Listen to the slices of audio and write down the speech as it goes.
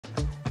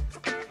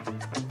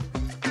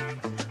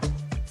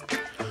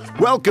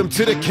Welcome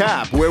to The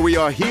Cap, where we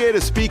are here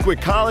to speak with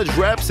college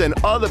reps and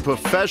other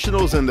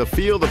professionals in the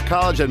field of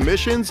college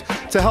admissions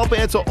to help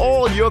answer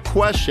all your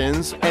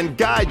questions and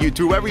guide you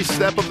through every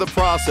step of the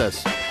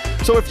process.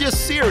 So if you're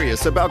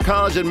serious about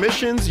college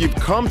admissions, you've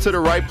come to the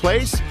right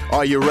place.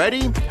 Are you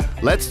ready?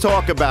 Let's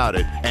talk about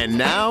it. And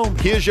now,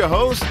 here's your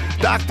host,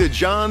 Dr.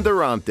 John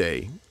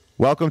Durante.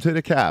 Welcome to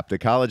The Cap, the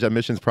College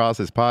Admissions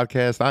Process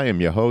Podcast. I am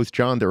your host,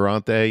 John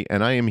Durante,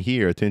 and I am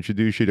here to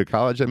introduce you to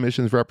college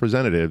admissions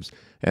representatives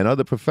and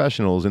other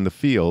professionals in the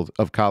field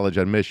of college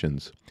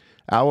admissions.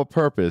 Our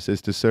purpose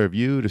is to serve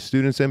you, the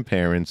students and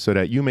parents, so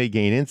that you may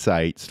gain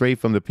insight straight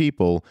from the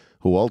people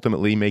who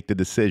ultimately make the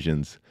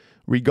decisions.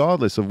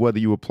 Regardless of whether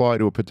you apply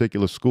to a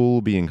particular school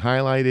being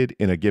highlighted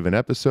in a given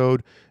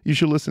episode, you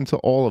should listen to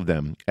all of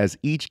them, as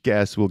each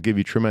guest will give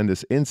you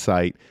tremendous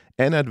insight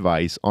and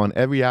advice on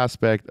every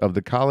aspect of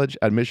the college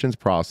admissions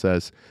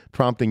process,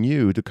 prompting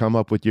you to come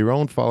up with your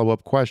own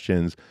follow-up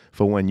questions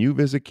for when you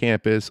visit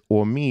campus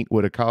or meet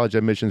with a college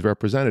admissions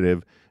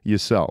representative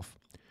yourself.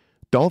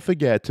 Don't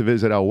forget to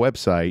visit our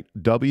website,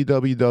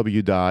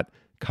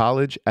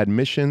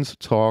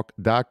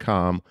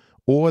 www.collegeadmissionstalk.com,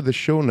 or the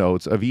show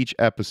notes of each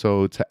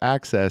episode to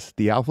access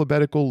the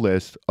alphabetical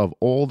list of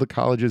all the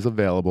colleges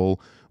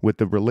available with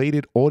the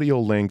related audio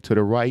link to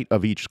the right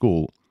of each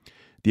school.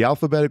 The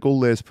alphabetical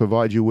list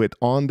provides you with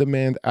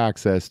on-demand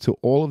access to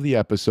all of the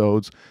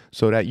episodes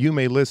so that you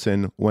may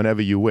listen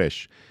whenever you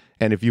wish.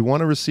 And if you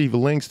want to receive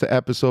links to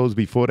episodes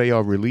before they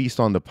are released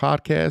on the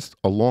podcast,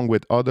 along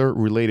with other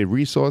related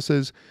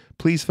resources,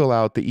 please fill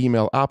out the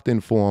email opt-in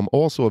form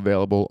also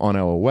available on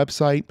our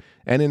website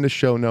and in the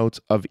show notes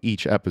of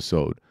each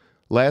episode.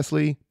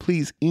 Lastly,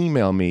 please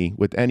email me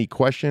with any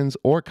questions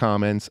or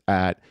comments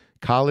at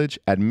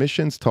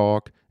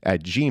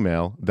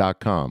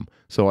collegeadmissionstalk@gmail.com.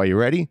 So are you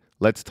ready?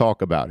 Let's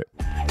talk about it.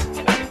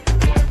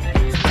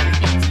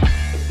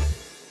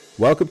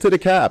 Welcome to The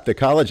Cap, the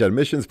College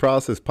Admissions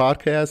Process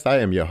Podcast. I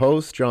am your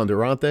host, John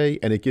Durante,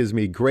 and it gives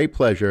me great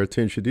pleasure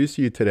to introduce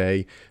to you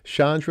today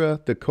Chandra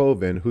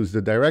deKoven, who's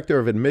the Director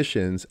of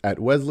Admissions at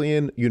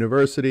Wesleyan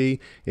University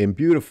in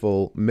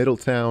beautiful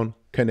Middletown,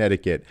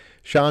 Connecticut.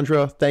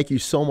 Chandra, thank you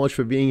so much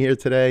for being here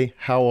today.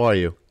 How are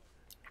you?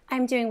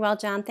 I'm doing well,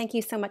 John. Thank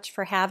you so much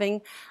for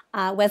having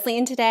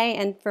Wesleyan today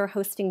and for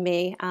hosting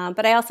me.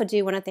 But I also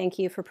do want to thank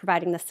you for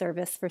providing the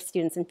service for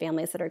students and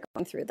families that are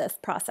going through this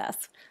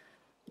process.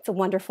 It's a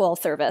wonderful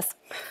service.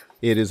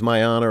 It is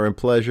my honor and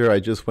pleasure. I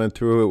just went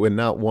through it with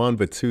not one,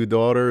 but two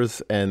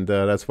daughters, and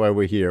that's why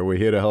we're here. We're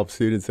here to help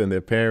students and their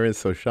parents.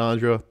 So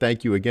Chandra,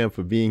 thank you again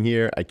for being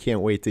here. I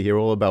can't wait to hear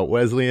all about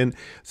Wesleyan.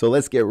 So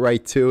let's get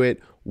right to it.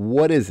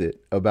 What is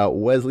it about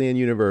Wesleyan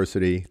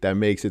University that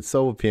makes it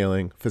so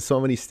appealing for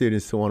so many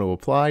students to want to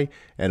apply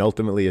and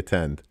ultimately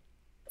attend?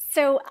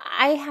 So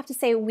I have to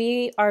say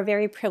we are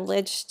very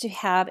privileged to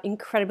have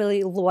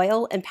incredibly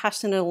loyal and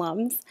passionate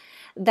alums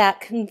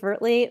that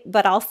covertly,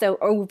 but also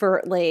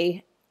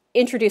overtly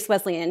introduce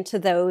Wesleyan to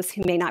those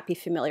who may not be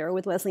familiar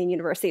with Wesleyan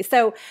University.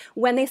 So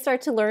when they start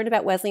to learn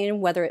about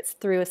Wesleyan, whether it's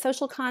through a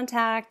social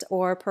contact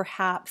or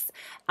perhaps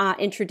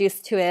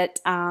introduced to it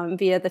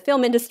via the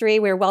film industry,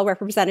 we're well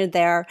represented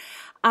there.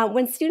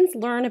 When students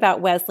learn about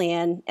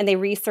Wesleyan and they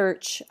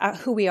research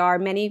who we are,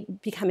 many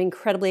become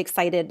incredibly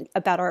excited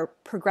about our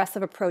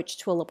progressive approach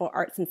to a liberal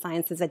arts and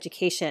sciences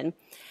education.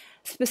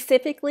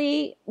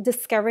 Specifically,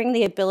 discovering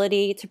the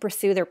ability to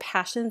pursue their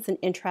passions and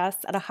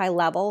interests at a high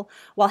level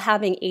while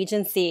having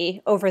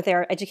agency over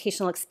their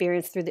educational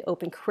experience through the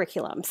open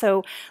curriculum.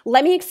 So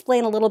let me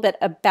explain a little bit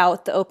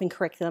about the open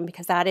curriculum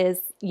because that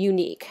is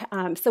unique.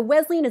 So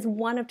Wesleyan is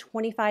one of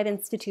 25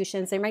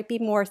 institutions. There might be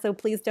more, so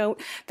please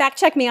don't fact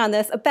check me on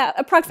this, about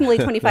approximately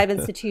 25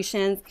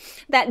 institutions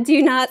that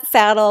do not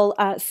saddle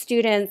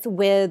students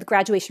with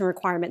graduation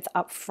requirements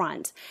up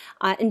front.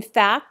 In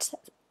fact,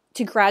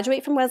 to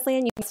graduate from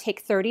Wesleyan, you must take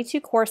 32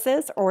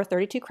 courses or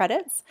 32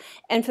 credits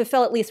and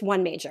fulfill at least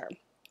one major.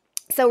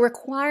 So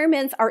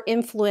requirements are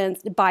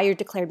influenced by your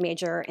declared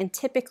major, and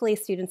typically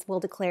students will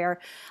declare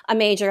a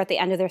major at the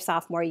end of their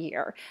sophomore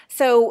year.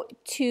 So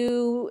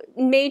to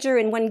major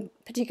in one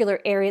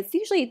particular area, it's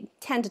usually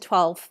 10 to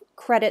 12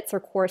 credits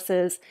or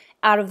courses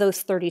out of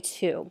those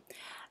 32.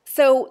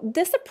 So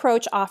this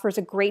approach offers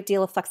a great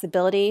deal of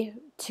flexibility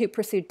to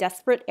pursue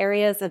disparate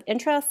areas of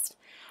interest,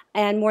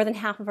 and more than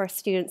half of our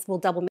students will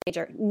double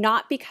major,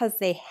 not because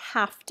they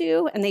have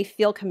to and they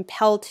feel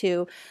compelled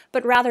to,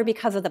 but rather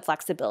because of the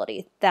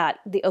flexibility that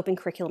the open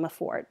curriculum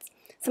affords.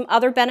 Some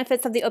other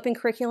benefits of the open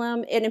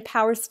curriculum: it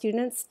empowers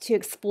students to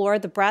explore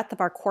the breadth of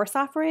our course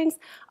offerings,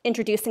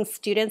 introducing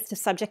students to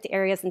subject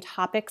areas and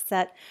topics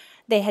that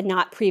they had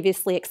not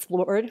previously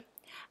explored.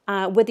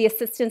 With the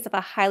assistance of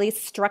a highly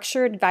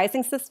structured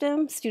advising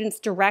system, students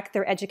direct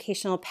their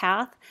educational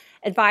path.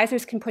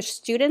 Advisors can push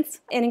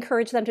students and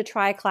encourage them to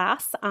try a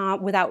class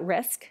without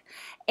risk.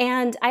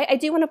 And I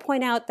do want to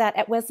point out that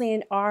at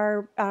Wesleyan,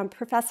 our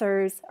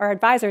professors, our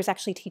advisors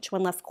actually teach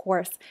one less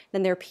course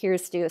than their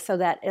peers do, so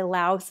that it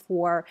allows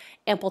for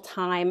ample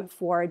time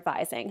for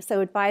advising.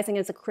 So advising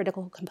is a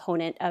critical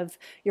component of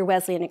your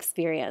Wesleyan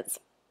experience.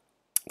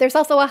 There's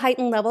also a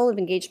heightened level of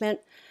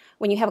engagement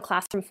when you have a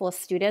classroom full of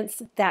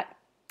students that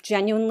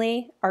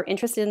genuinely are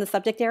interested in the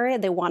subject area,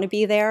 they want to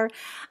be there.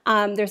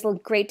 There's a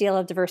great deal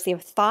of diversity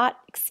of thought,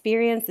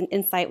 experience, and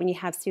insight when you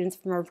have students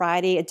from a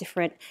variety of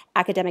different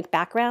academic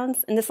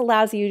backgrounds. And this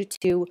allows you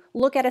to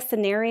look at a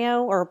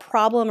scenario or a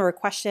problem or a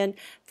question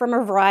from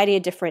a variety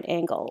of different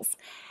angles.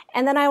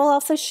 And then I will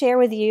also share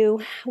with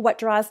you what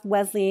draws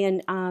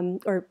Wesleyan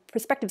or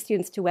prospective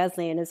students to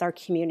Wesleyan is our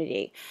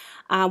community.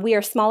 We are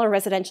a smaller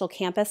residential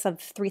campus of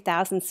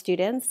 3,000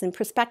 students, and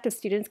prospective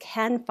students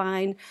can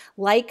find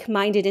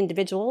like-minded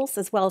individuals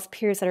as well as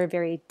peers that are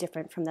very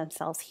different from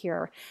themselves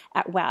here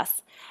at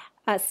Wes.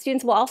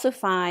 Students will also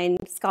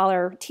find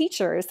scholar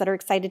teachers that are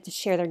excited to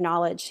share their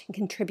knowledge and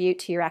contribute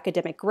to your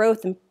academic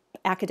growth and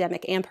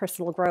academic and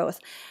personal growth.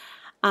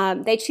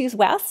 They choose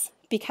Wes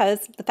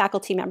because the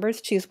faculty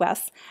members choose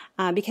Wes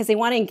because they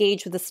want to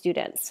engage with the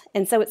students.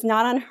 And so it's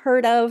not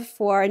unheard of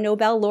for a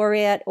Nobel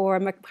laureate or a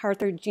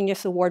MacArthur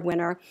Genius Award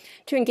winner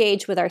to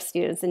engage with our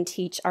students and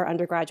teach our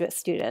undergraduate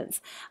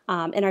students.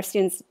 And our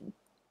students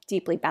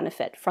deeply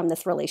benefit from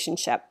this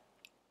relationship.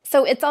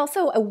 So it's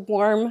also a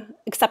warm,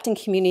 accepting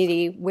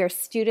community where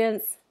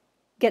students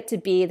get to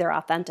be their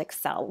authentic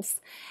selves.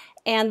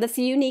 And this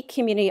unique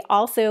community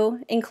also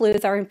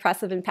includes our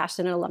impressive and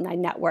passionate alumni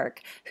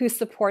network who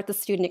support the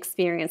student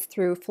experience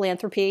through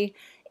philanthropy,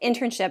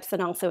 internships,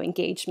 and also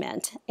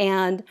engagement.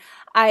 And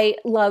I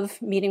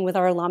love meeting with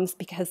our alums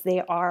because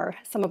they are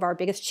some of our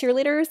biggest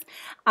cheerleaders,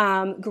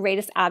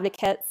 greatest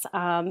advocates,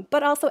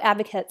 but also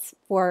advocates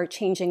for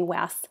changing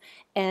Wes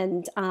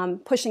and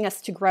pushing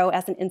us to grow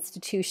as an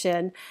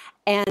institution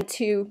and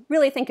to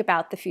really think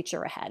about the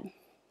future ahead.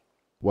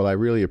 Well, I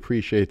really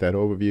appreciate that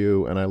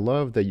overview, and I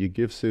love that you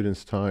give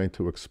students time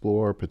to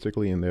explore,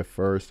 particularly in their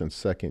first and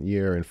second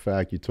year. In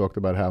fact, you talked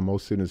about how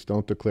most students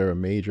don't declare a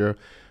major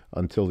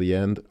until the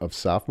end of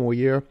sophomore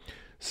year.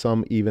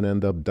 Some even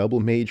end up double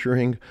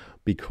majoring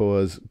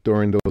because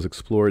during those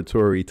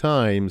exploratory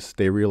times,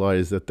 they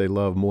realize that they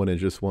love more than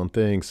just one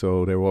thing,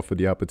 so they're offered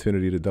the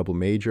opportunity to double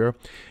major.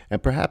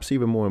 And perhaps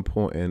even more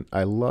important,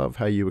 I love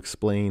how you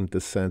explained the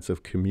sense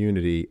of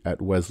community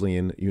at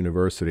Wesleyan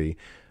University.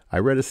 I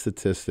read a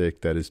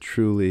statistic that is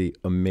truly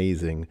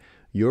amazing.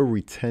 Your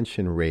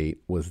retention rate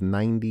was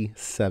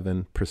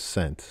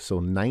 97%.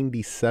 So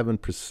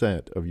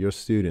 97% of your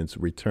students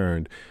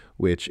returned,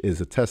 which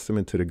is a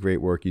testament to the great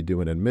work you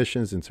do in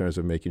admissions in terms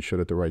of making sure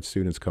that the right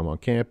students come on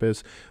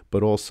campus,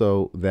 but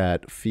also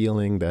that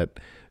feeling, that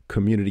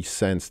community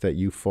sense that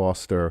you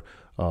foster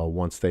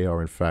once they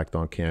are in fact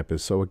on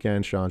campus. So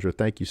again, Chandra,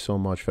 thank you so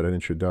much for that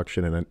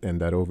introduction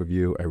and that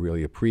overview. I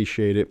really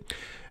appreciate it.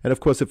 And of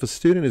course, if a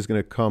student is going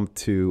to come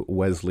to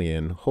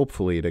Wesleyan,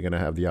 hopefully they're going to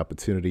have the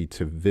opportunity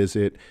to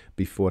visit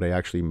before they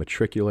actually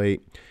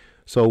matriculate.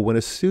 So when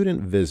a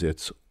student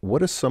visits,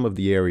 what are some of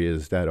the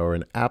areas that are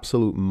an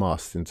absolute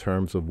must in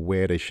terms of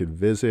where they should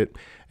visit?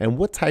 And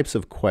what types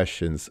of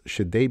questions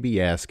should they be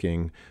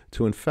asking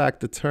to in fact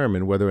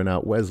determine whether or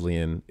not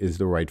Wesleyan is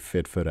the right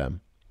fit for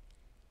them?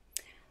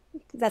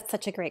 That's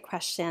such a great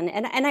question.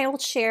 And I will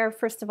share,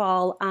 first of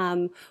all,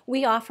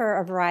 we offer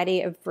a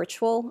variety of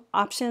virtual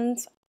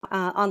options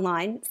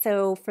online.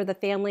 So for the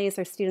families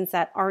or students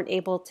that aren't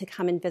able to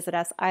come and visit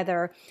us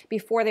either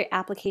before the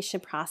application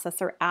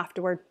process or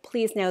afterward,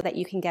 please know that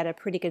you can get a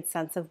pretty good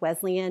sense of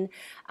Wesleyan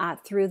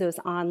through those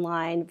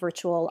online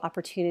virtual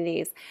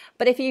opportunities.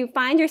 But if you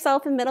find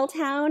yourself in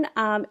Middletown,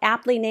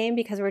 aptly named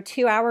because we're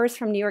 2 hours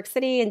from New York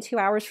City and 2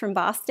 hours from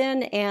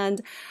Boston,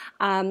 and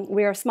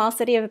we're a small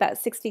city of about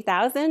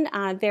 60,000,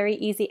 very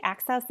easy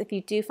access. If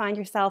you do find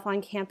yourself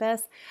on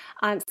campus,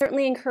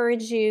 certainly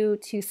encourage you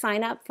to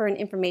sign up for an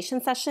information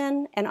session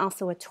and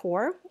also a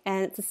tour,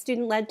 and it's a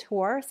student-led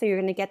tour, so you're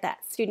going to get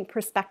that student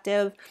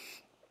perspective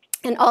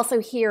and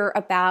also hear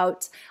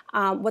about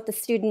what the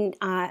student,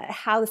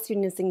 how the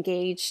student is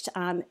engaged,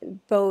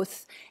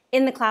 both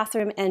in the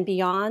classroom and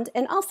beyond,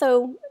 and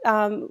also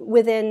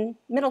within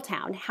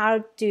Middletown.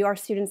 How do our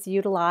students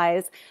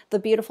utilize the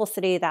beautiful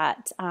city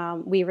that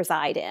we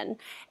reside in?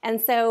 And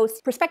so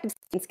prospective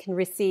students can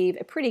receive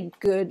a pretty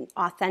good,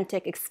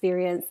 authentic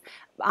experience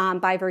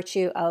by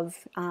virtue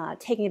of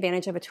taking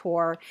advantage of a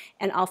tour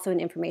and also an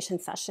information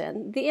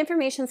session. The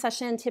information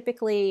session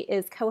typically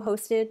is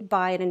co-hosted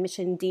by an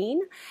admission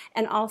dean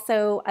and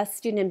also a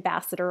student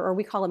ambassador, or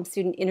we call them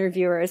student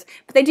interviewers,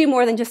 but they do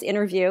more than just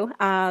interview.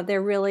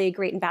 They're really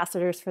great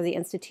ambassadors for the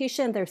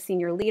institution. They're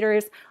senior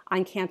leaders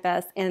on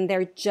campus, and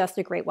they're just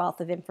a great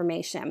wealth of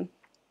information.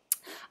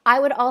 I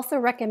would also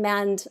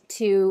recommend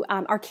to,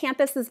 our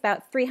campus is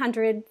about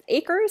 300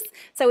 acres,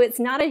 so it's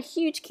not a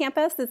huge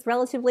campus, it's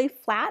relatively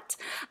flat,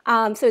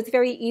 so it's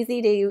very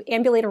easy to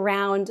ambulate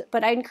around,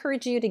 but I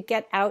encourage you to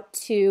get out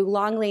to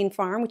Long Lane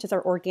Farm, which is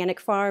our organic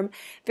farm,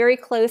 very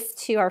close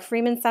to our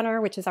Freeman Center,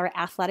 which is our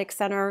athletic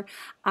center.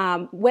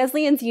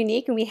 Wesleyan's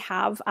unique, and we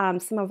have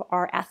some of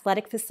our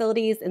athletic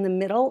facilities in the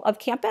middle of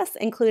campus,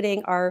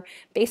 including our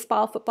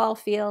baseball, football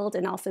field,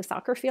 and also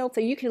soccer field,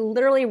 so you can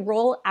literally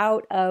roll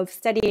out of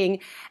studying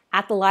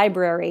at the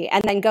library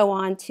and then go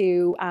on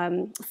to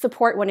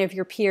support one of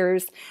your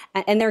peers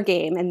and their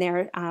game and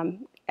their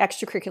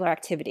extracurricular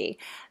activity.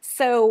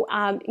 So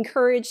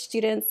encourage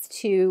students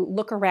to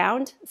look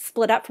around,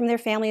 split up from their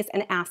families,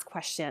 and ask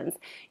questions.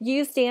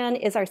 USDAN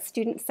is our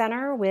student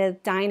center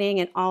with dining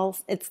and all.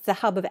 It's the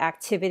hub of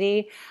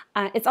activity.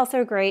 It's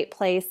also a great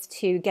place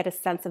to get a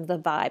sense of the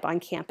vibe on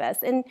campus.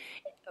 And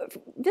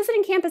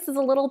visiting campus is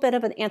a little bit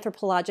of an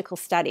anthropological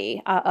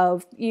study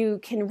of you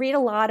can read a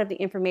lot of the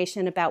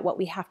information about what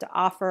we have to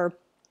offer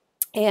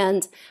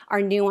and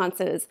our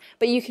nuances,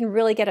 but you can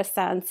really get a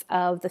sense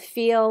of the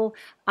feel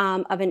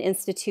of an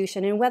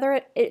institution and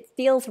whether it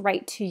feels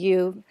right to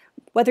you,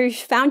 whether you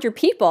found your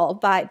people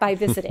by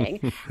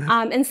visiting.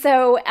 And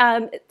so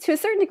to a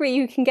certain degree,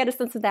 you can get a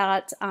sense of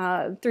that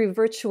through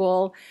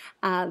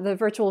the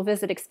virtual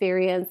visit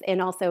experience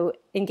and also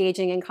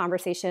engaging in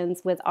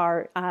conversations with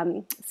our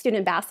student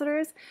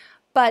ambassadors.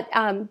 But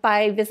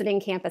by visiting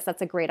campus,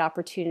 that's a great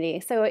opportunity.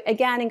 So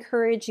again,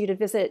 encourage you to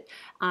visit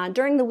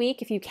during the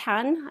week if you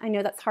can. I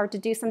know that's hard to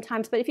do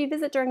sometimes, but if you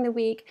visit during the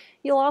week,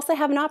 you'll also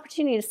have an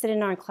opportunity to sit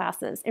in on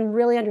classes and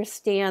really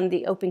understand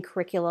the open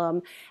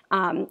curriculum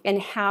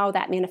and how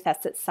that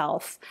manifests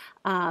itself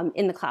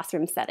in the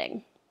classroom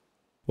setting.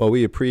 Well,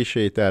 we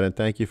appreciate that, and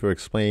thank you for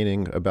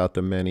explaining about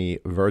the many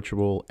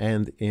virtual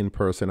and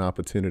in-person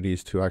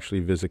opportunities to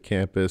actually visit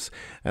campus.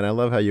 And I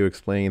love how you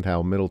explained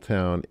how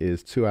Middletown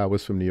is 2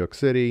 hours from New York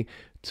City,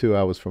 2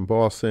 hours from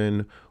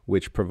Boston,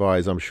 which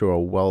provides, I'm sure, a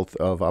wealth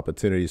of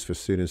opportunities for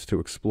students to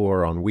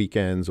explore on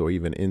weekends or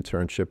even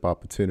internship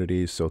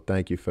opportunities. So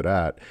thank you for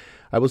that.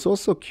 I was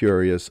also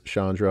curious,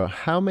 Chandra,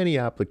 how many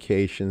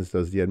applications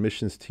does the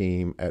admissions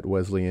team at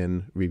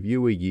Wesleyan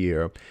review a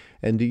year?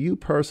 And do you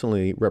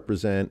personally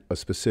represent a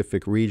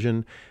specific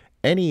region?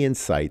 Any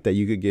insight that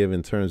you could give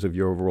in terms of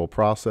your overall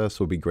process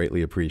would be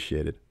greatly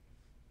appreciated.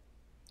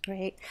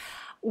 Great.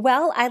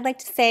 Well, I'd like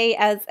to say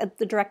as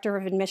the director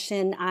of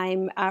admission,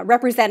 I'm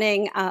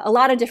representing a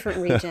lot of different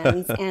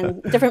regions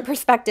and different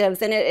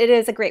perspectives, and it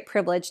is a great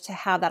privilege to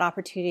have that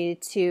opportunity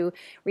to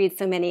read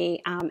so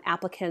many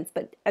applicants,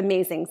 but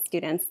amazing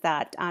students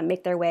that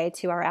make their way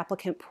to our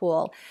applicant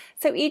pool.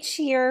 So each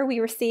year we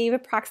receive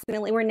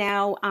approximately, we're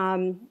now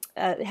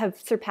have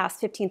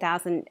surpassed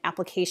 15,000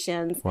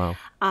 applications. Wow.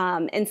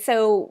 And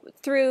so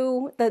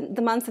through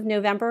the months of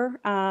November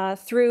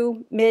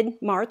through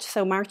mid-March,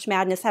 so March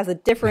Madness has a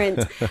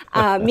different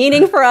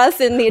meaning for us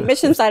in the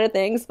admission side of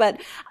things, but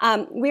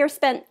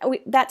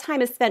that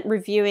time is spent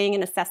reviewing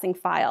and assessing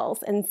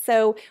files. And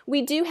so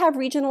we do have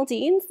regional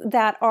deans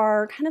that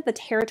are kind of the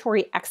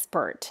territory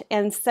expert.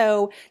 And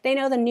so they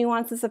know the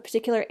nuances of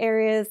particular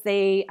areas.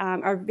 They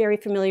are very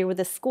familiar with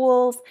the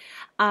schools.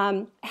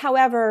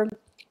 However,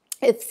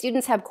 if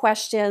students have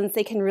questions,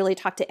 they can really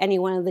talk to any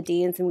one of the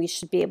deans and we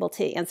should be able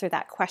to answer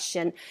that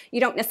question.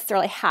 You don't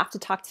necessarily have to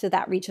talk to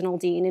that regional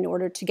dean in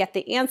order to get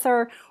the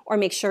answer or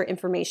make sure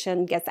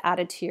information gets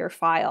added to your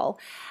file.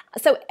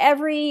 So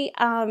every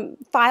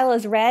file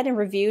is read and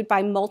reviewed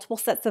by multiple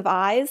sets of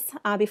eyes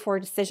before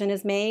a decision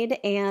is made,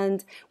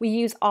 and we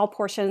use all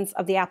portions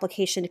of the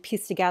application to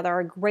piece together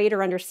a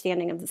greater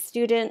understanding of the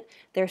student,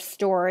 their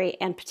story,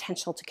 and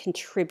potential to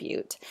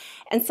contribute.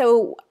 And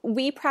so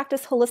we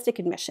practice holistic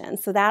admission,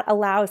 so that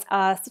allows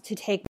us to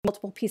take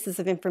multiple pieces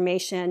of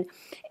information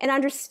and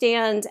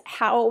understand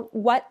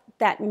what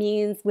that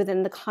means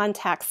within the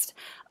context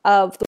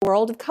of the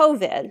world of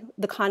COVID,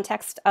 the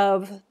context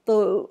of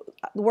the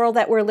world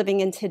that we're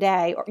living in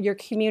today, or your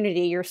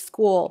community, your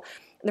school,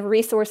 the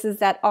resources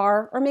that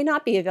are or may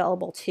not be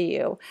available to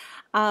you.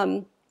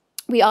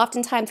 We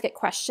oftentimes get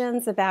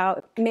questions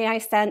about, may I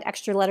send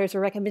extra letters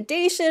of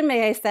recommendation?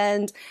 May I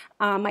send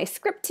my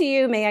script to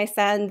you? May I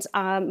send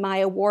my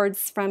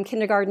awards from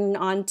kindergarten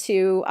on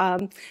to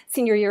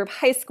senior year of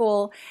high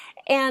school?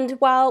 And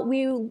while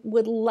we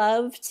would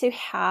love to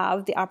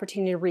have the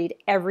opportunity to read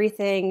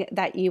everything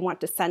that you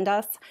want to send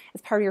us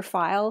as part of your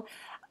file,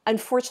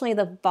 unfortunately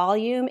the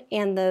volume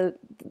and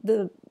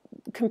the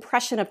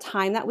compression of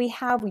time that we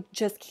have, we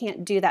just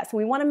can't do that. So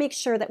we want to make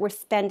sure that we're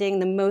spending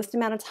the most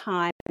amount of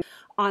time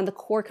on the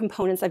core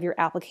components of your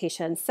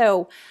application.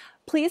 So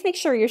please make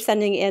sure you're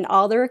sending in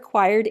all the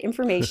required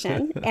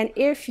information. And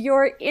if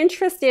you're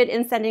interested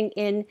in sending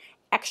in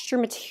extra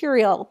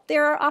material,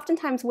 there are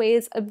oftentimes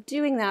ways of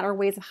doing that or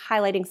ways of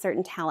highlighting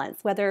certain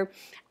talents. Whether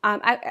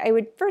I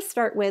would first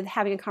start with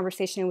having a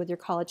conversation with your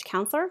college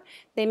counselor.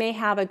 They may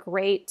have a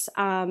great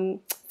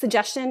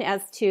suggestion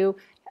as to,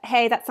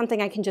 hey, that's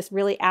something I can just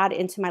really add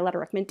into my letter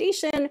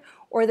recommendation,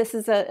 or this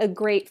is a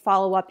great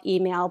follow-up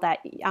email that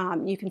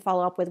you can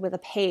follow up with a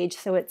page,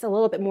 so it's a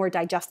little bit more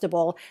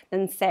digestible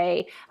than,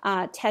 say,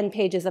 10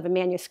 pages of a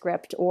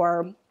manuscript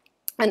or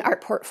an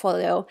art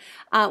portfolio.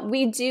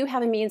 We do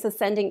have a means of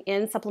sending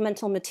in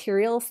supplemental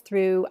materials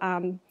through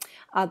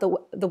the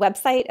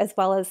website as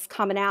well as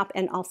Common App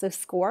and also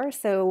SCORE,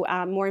 so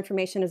more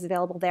information is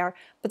available there,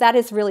 but that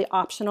is really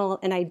optional,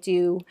 and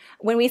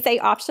when we say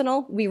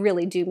optional, we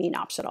really do mean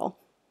optional.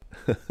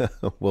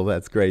 Well,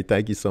 that's great.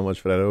 Thank you so much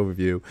for that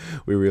overview.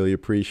 We really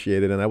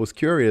appreciate it. And I was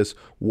curious,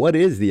 what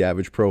is the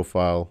average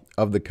profile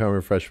of the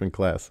current freshman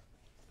class?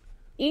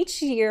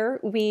 each year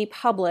we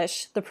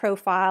publish the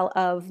profile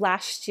of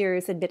last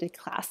year's admitted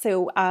class.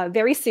 So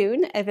very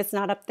soon, if it's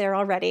not up there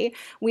already,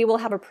 we will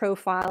have a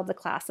profile of the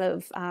class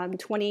of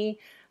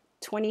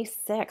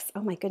 2026.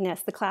 Oh my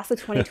goodness, the class of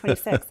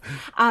 2026.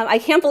 I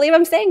can't believe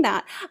I'm saying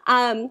that.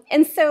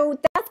 And so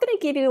that's going to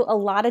give you a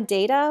lot of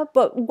data,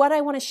 but what I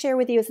want to share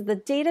with you is that the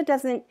data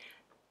doesn't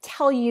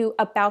tell you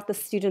about the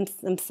students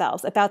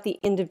themselves, about the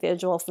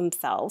individuals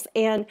themselves.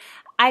 And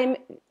I'm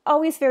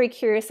always very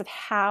curious of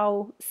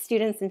how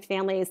students and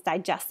families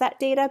digest that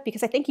data,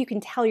 because I think you can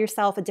tell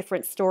yourself a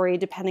different story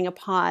depending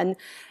upon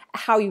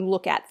how you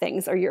look at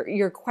things, or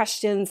your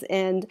questions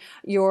and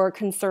your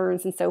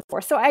concerns and so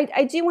forth. So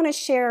I do want to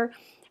share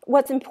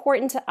what's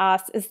important to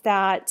us is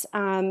that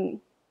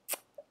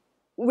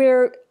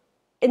we're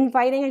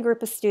inviting a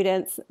group of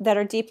students that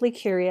are deeply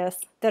curious,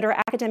 that are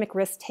academic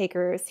risk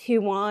takers,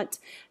 who want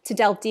to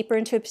delve deeper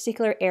into a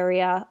particular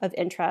area of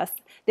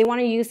interest. They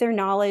want to use their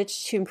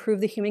knowledge to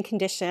improve the human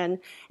condition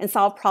and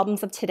solve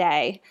problems of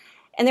today.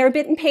 And they're a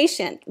bit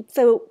impatient,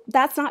 so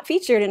that's not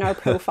featured in our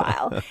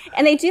profile.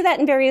 And they do that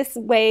in various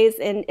ways,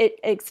 and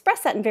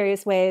express that in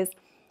various ways.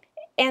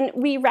 And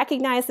we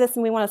recognize this,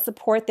 and we want to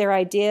support their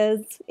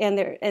ideas and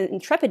their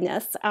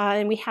intrepidness.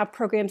 And we have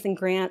programs and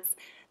grants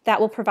that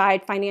will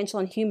provide financial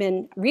and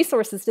human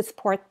resources to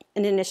support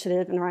an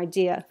initiative and our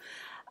idea.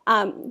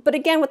 But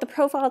again, what the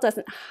profile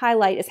doesn't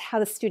highlight is how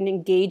the student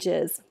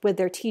engages with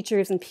their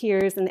teachers and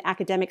peers in the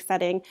academic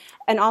setting,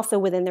 and also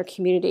within their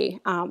community,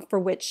 for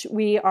which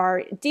we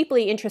are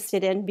deeply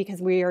interested in, because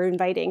we are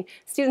inviting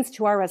students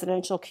to our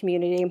residential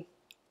community.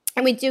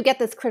 And we do get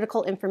this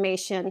critical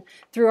information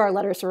through our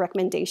letters of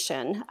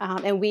recommendation,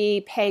 and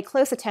we pay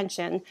close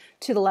attention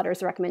to the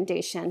letters of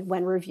recommendation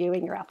when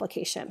reviewing your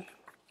application.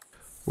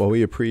 Well,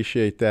 we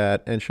appreciate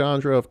that. And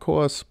Chandra, of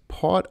course,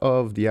 part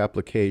of the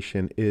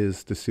application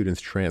is the student's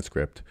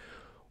transcript.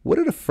 What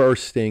are the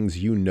first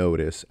things you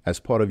notice as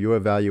part of your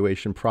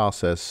evaluation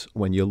process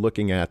when you're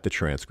looking at the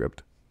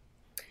transcript?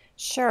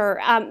 Sure.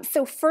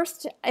 So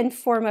first and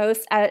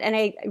foremost, and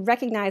I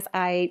recognize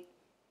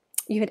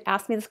you had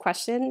asked me this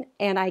question,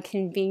 and I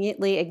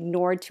conveniently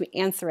ignored to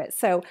answer it.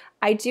 So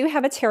I do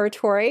have a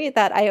territory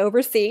that I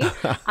oversee.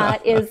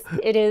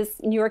 It is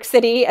New York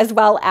City as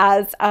well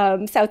as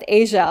South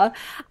Asia.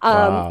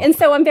 Wow. And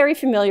so I'm very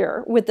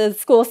familiar with the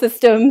school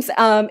systems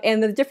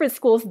and the different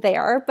schools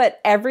there. But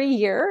every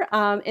year,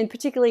 and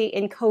particularly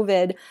in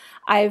COVID,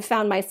 I've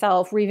found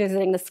myself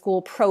revisiting the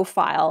school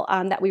profile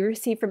that we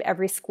receive from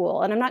every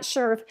school. And I'm not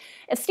sure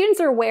if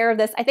students are aware of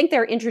this. I think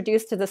they're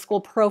introduced to the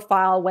school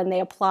profile when they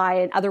apply,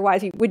 and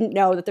otherwise you wouldn't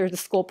know that there's a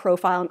school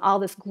profile and all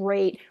this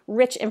great,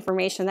 rich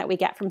information that we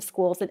get from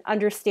schools, and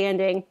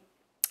understanding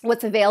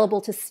what's available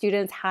to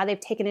students, how they've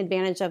taken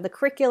advantage of the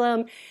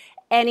curriculum,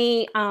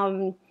 any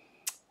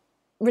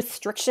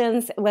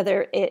restrictions,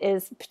 whether it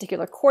is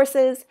particular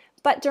courses.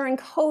 But during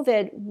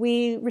COVID,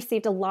 we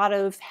received a lot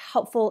of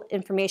helpful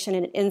information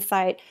and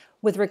insight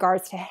with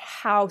regards to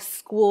how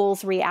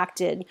schools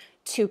reacted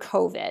to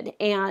COVID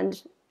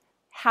and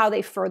how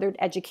they furthered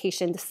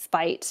education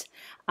despite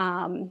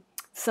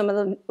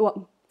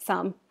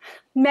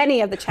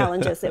many of the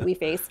challenges that we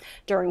face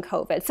during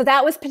COVID. So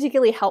that was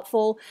particularly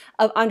helpful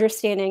of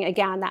understanding,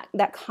 again,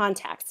 that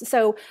context.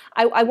 So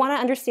I want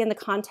to understand the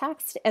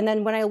context. And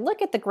then when I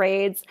look at the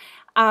grades,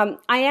 I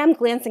am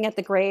glancing at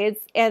the grades,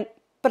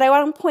 but I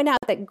want to point out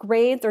that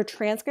grades or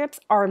transcripts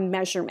are a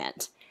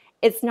measurement.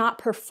 It's not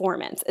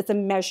performance, it's a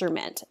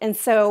measurement. And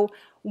so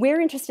we're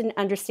interested in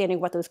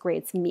understanding what those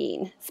grades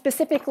mean.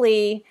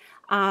 Specifically,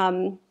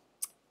 the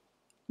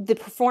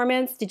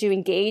performance, did you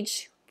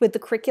engage with the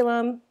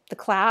curriculum, the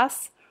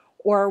class,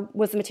 or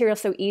was the material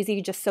so easy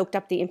you just soaked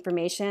up the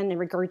information and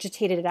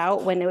regurgitated it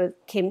out when it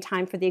came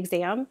time for the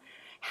exam?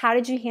 How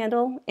did you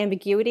handle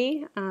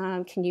ambiguity?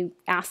 Can you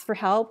ask for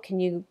help? Can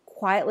you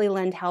quietly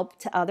lend help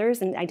to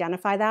others and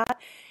identify that?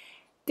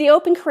 The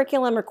open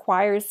curriculum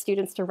requires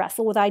students to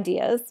wrestle with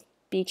ideas,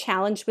 be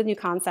challenged with new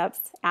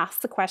concepts,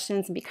 ask the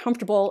questions, and be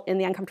comfortable in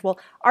the uncomfortable.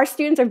 Our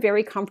students are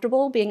very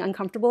comfortable being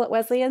uncomfortable at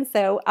Wesleyan,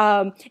 so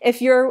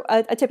if you're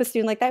a type of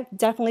student like that,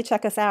 definitely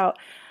check us out.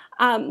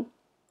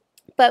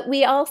 But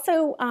we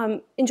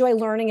also enjoy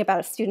learning about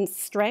a student's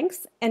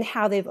strengths and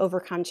how they've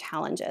overcome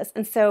challenges.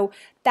 And so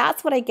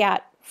that's what I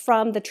get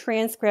from the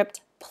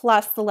transcript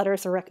plus the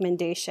letters of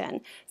recommendation.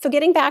 So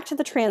getting back to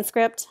the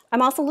transcript,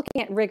 I'm also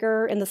looking at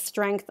rigor and the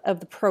strength of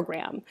the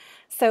program.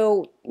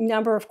 So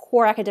number of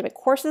core academic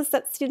courses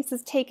that students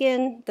have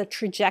taken, the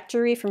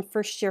trajectory from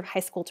first year of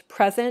high school to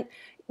present.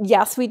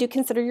 Yes, we do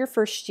consider your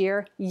first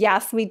year.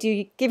 Yes, we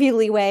do give you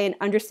leeway in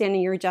understanding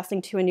you're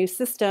adjusting to a new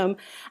system,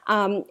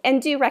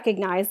 and do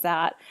recognize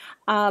that.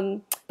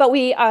 But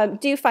we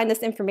do find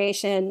this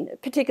information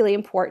particularly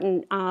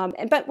important.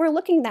 But we're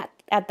looking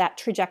at that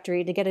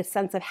trajectory to get a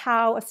sense of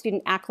how a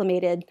student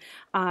acclimated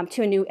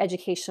to a new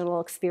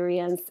educational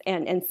experience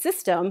and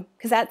system,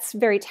 because that's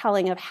very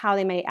telling of how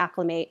they may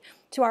acclimate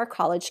to our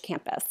college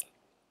campus.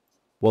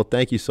 Well,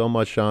 thank you so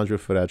much, Chandra,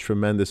 for that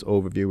tremendous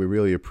overview. We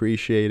really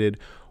appreciate it.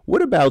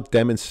 What about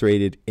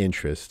demonstrated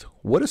interest?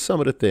 What are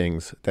some of the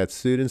things that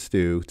students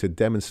do to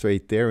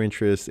demonstrate their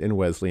interest in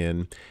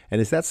Wesleyan?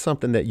 And is that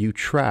something that you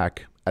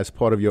track as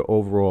part of your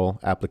overall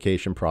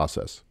application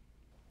process?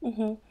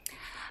 Mhm.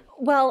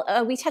 Well,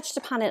 we touched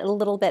upon it a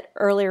little bit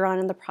earlier on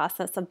in the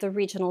process of the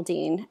regional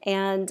dean.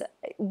 And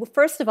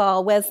first of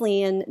all,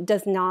 Wesleyan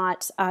does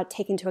not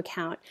take into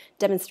account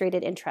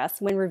demonstrated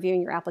interest when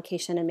reviewing your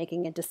application and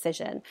making a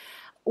decision.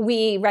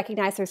 We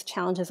recognize there's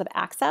challenges of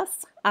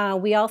access.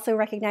 We also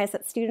recognize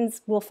that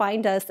students will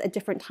find us at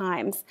different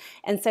times.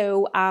 And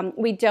so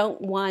we don't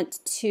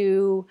want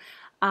to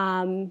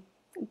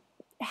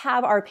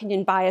have our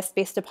opinion biased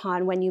based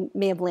upon when you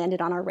may have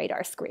landed on our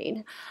radar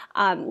screen.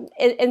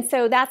 And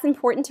so that's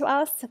important to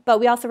us, but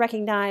we also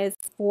recognize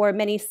for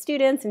many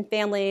students and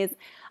families,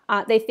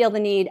 they feel the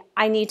need,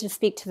 I need to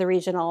speak to the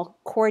regional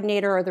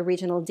coordinator or the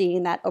regional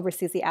dean that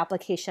oversees the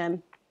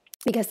application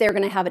because they're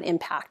going to have an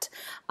impact.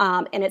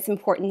 And it's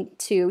important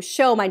to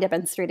show my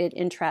demonstrated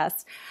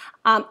interest.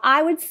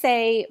 I would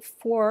say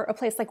for a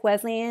place like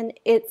Wesleyan,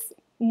 it's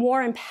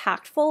more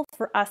impactful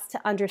for us to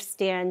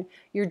understand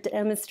your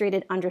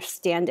demonstrated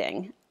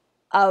understanding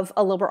of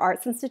a liberal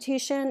arts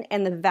institution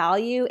and the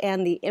value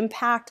and the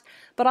impact,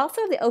 but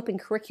also the open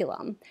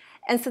curriculum.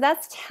 And so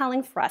that's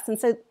telling for us. And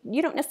so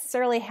you don't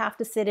necessarily have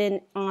to sit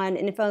in on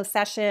an info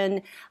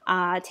session,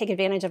 take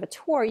advantage of a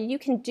tour. You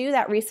can do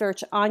that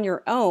research on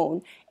your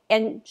own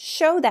and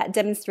show that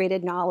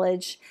demonstrated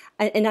knowledge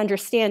and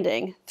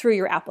understanding through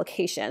your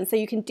application. So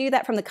you can do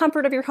that from the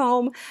comfort of your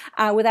home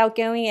without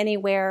going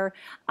anywhere.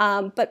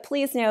 But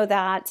please know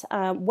that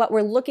what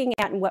we're looking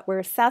at and what we're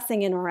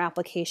assessing in our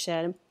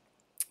application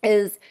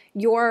is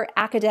your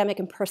academic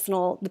and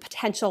personal, the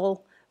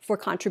potential for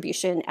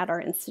contribution at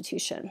our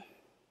institution.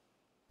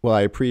 Well,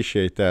 I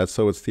appreciate that.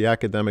 So it's the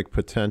academic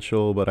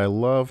potential, but I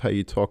love how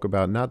you talk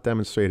about not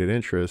demonstrated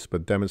interest,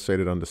 but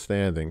demonstrated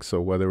understanding.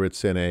 So whether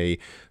it's in a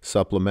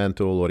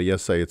supplemental or the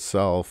essay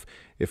itself,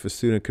 if a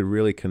student could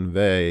really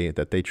convey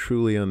that they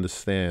truly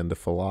understand the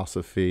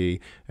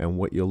philosophy and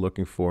what you're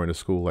looking for in a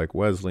school like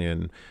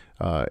Wesleyan,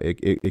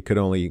 it could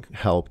only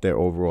help their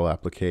overall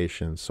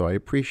application. So I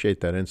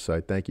appreciate that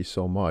insight. Thank you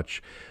so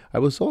much. I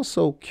was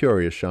also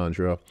curious,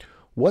 Chandra,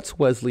 what's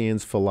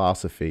Wesleyan's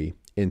philosophy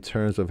in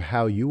terms of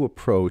how you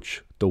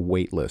approach the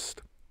wait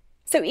list?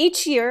 So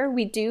each year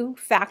we do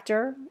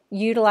factor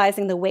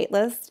utilizing the wait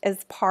list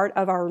as part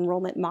of our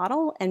enrollment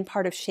model and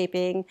part of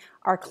shaping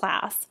our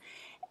class.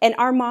 And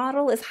our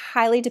model is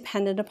highly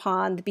dependent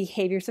upon the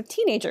behaviors of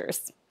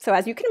teenagers. So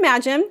as you can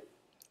imagine,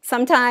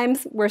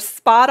 sometimes we're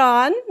spot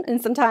on and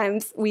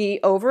sometimes we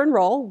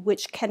over-enroll,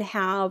 which can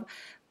have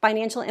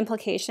financial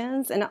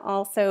implications and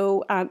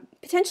also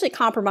potentially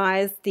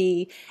compromise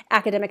the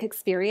academic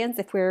experience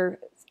if we're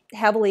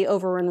heavily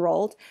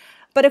over-enrolled.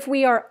 But if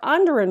we are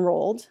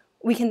under-enrolled,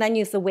 we can then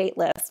use the wait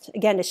list,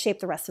 again, to shape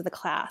the rest of the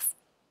class.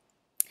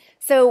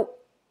 So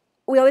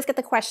we always get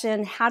the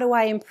question, how do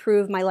I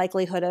improve my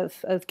likelihood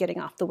of getting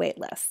off the wait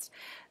list?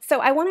 So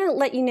I want to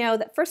let you know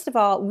that, first of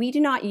all, we do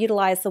not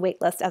utilize the wait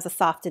list as a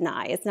soft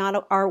deny. It's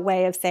not our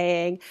way of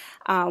saying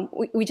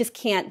we just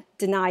can't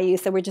deny you,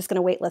 so we're just going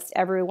to wait list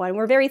everyone.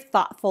 We're very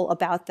thoughtful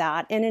about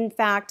that. And in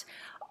fact,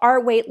 our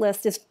wait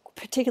list is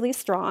particularly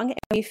strong, and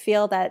we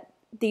feel that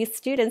these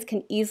students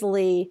can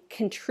easily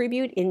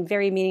contribute in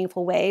very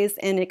meaningful ways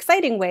and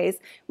exciting ways.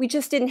 We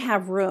just didn't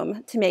have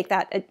room to make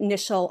that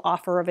initial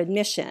offer of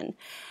admission.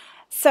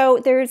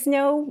 So there's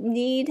no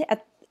need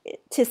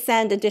to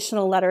send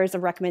additional letters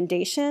of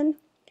recommendation.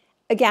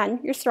 Again,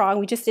 you're strong,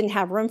 we just didn't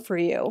have room for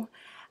you.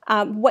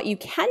 What you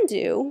can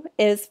do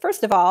is,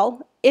 first of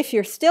all, if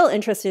you're still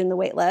interested in the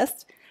wait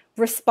list,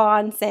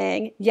 respond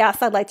saying,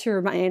 yes, I'd like to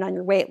remain on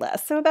your wait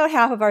list. So about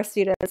half of our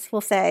students will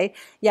say,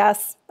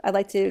 yes, I'd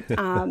like to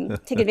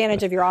take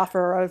advantage of your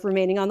offer of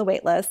remaining on the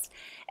wait list.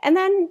 And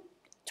then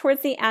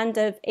towards the end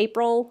of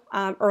April,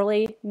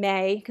 early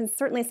May, you can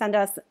certainly send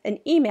us an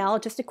email,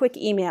 just a quick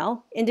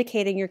email,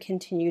 indicating your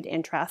continued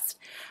interest.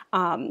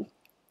 And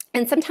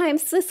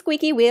sometimes the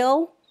squeaky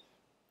wheel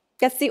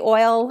gets the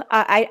oil.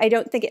 I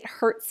don't think it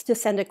hurts to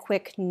send a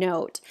quick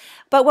note.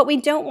 But what we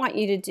don't want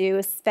you to do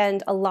is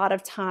spend a lot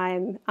of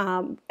time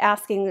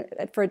asking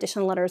for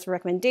additional letters of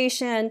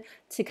recommendation,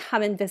 to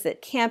come and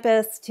visit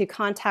campus, to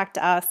contact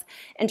us,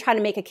 and try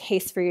to make a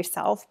case for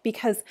yourself.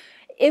 Because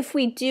if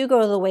we do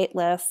go to the wait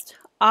list,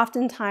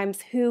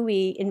 oftentimes who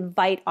we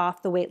invite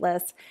off the wait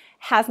list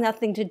has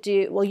nothing to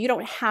do, well, you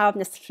don't have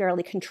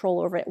necessarily control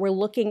over it. We're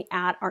looking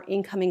at our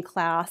incoming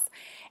class,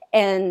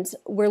 and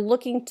we're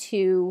looking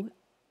to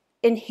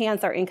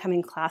enhance our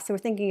incoming class. So we're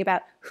thinking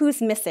about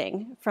who's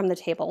missing from the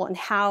table and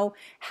how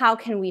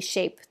can we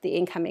shape the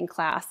incoming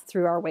class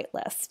through our wait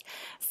list.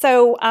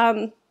 So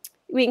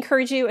we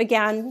encourage you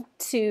again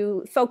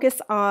to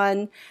focus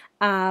on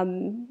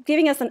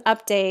giving us an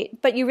update,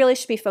 but you really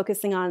should be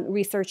focusing on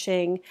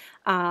researching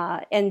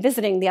and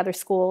visiting the other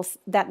schools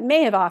that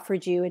may have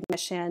offered you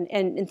admission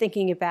and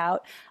thinking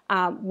about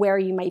where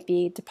you might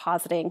be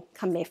depositing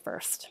come May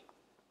 1st.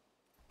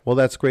 Well,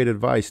 that's great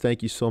advice.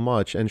 Thank you so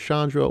much. And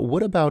Chandra,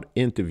 what about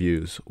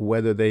interviews,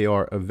 whether they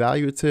are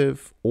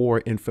evaluative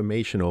or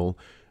informational?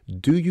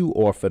 Do you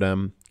offer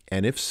them?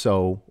 And if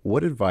so,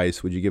 what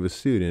advice would you give a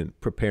student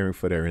preparing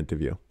for their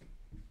interview?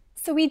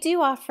 So we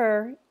do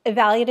offer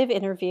evaluative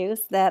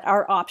interviews that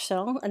are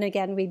optional. And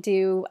again, we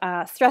do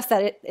stress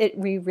that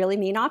we really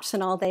mean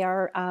optional. They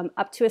are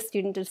up to a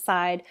student to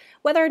decide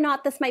whether or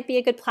not this might be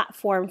a good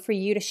platform for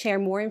you to share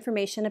more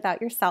information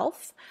about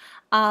yourself,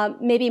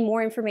 maybe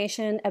more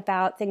information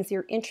about things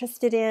you're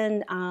interested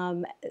in,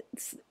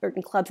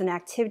 certain clubs and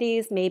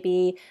activities,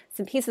 maybe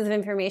some pieces of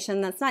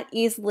information that's not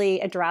easily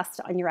addressed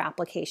on your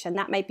application.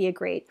 That might be a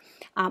great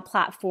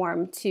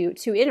platform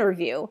to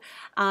interview.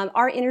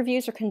 Our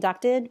interviews are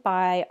conducted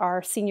by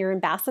our senior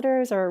ambassadors,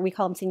 or we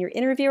call them senior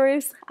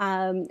interviewers,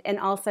 and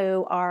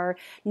also our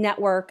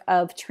network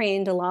of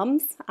trained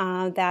alums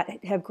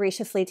that have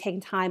graciously taken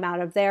time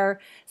out of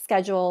their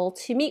schedule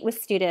to meet with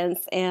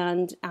students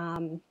and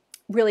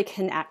really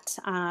connect,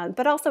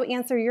 but also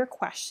answer your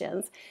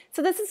questions.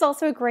 So this is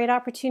also a great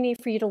opportunity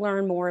for you to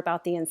learn more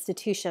about the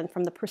institution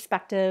from the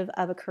perspective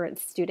of a current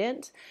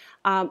student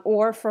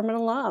or from an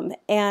alum,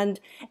 and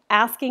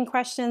asking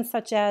questions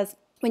such as,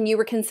 when you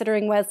were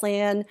considering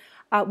Wesleyan,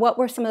 what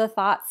were some of the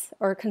thoughts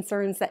or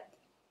concerns that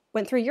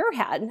went through your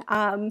head?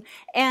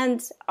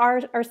 And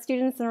our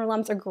students and our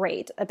alums are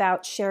great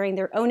about sharing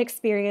their own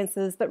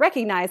experiences, but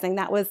recognizing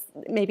that was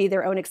maybe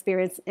their own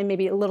experience and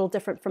maybe a little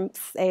different from,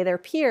 say, their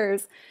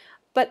peers.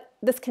 But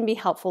this can be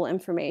helpful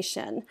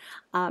information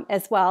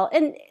as well.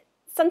 And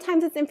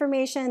sometimes it's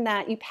information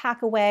that you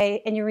pack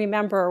away and you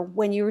remember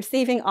when you're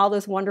receiving all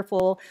those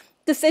wonderful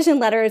decision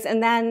letters,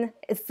 and then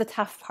it's the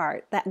tough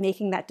part, that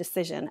making that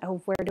decision.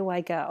 Oh, where do I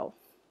go?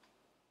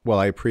 Well,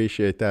 I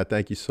appreciate that.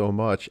 Thank you so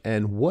much.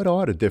 And what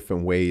are the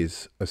different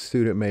ways a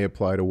student may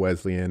apply to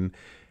Wesleyan?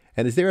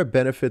 And is there a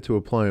benefit to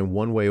applying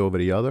one way over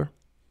the other?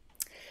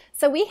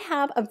 So we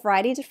have a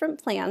variety of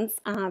different plans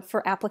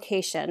for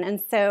application.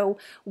 And so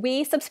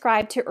we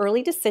subscribe to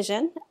early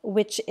decision,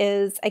 which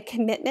is a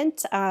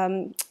commitment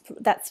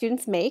that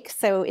students make.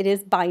 So it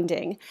is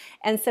binding.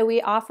 And so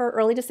we offer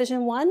early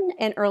decision 1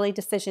 and early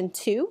decision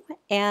 2.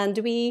 And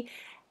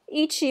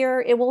each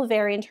year it will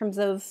vary in terms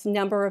of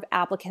number of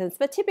applicants,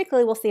 but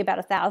typically we'll see about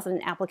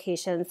 1,000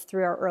 applications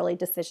through our early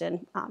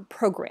decision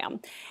program.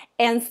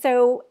 And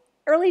so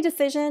early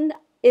decision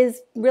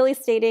is really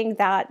stating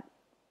that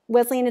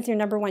Wesleyan is your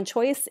number one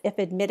choice. If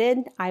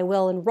admitted, I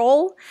will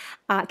enroll,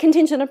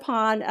 contingent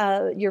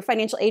upon your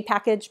financial aid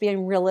package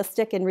being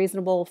realistic and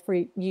reasonable for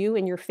you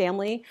and your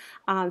family,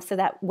 so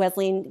that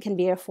Wesleyan can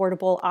be an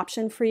affordable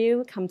option for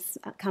you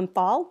come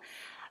fall.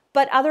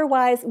 But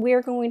otherwise,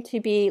 we're going to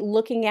be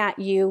looking at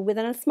you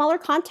within a smaller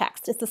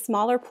context. It's a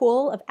smaller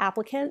pool of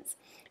applicants.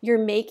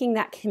 You're making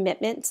that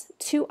commitment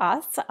to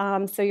us,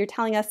 so you're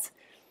telling us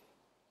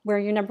we're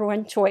your number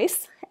one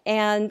choice.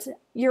 And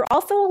you're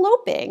also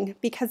eloping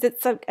because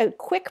it's a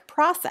quick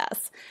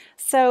process.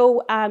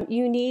 So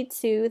you need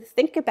to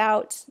think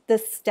about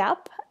this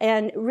step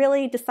and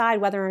really decide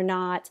whether or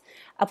not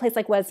a place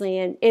like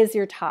Wesleyan is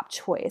your top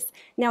choice.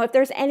 Now, if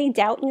there's any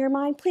doubt in your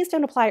mind, please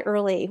don't apply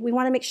early. We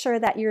want to make sure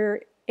that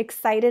you're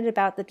excited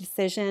about the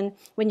decision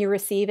when you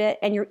receive it,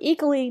 and you're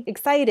equally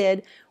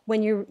excited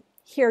when you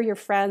hear your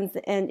friends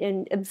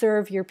and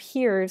observe your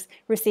peers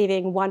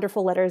receiving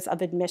wonderful letters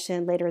of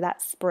admission later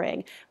that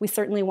spring. We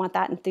certainly want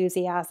that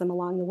enthusiasm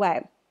along the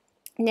way.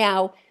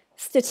 Now,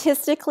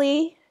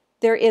 statistically,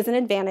 there is an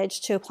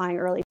advantage to applying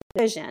early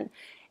decision.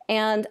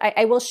 And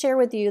I will share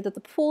with you that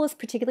the pool is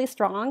particularly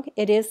strong.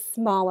 It is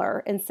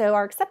smaller, and so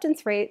our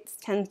acceptance rates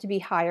tend to be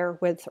higher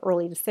with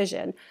early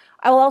decision.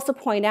 I will also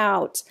point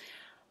out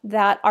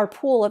that our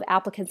pool of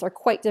applicants are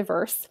quite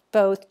diverse,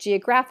 both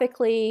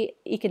geographically,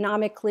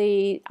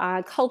 economically,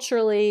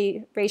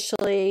 culturally,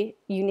 racially,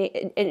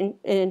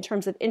 in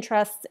terms of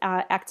interests,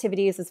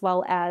 activities, as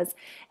well as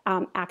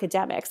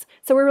academics.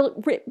 So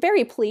we're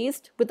very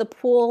pleased with the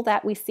pool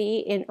that we see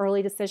in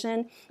early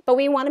decision, but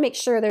we want to make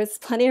sure there's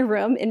plenty of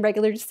room in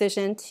regular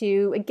decision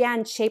to,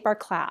 again, shape our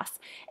class.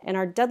 And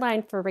our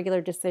deadline for regular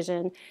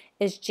decision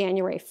is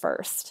January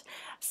 1st.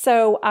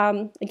 So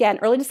again,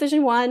 early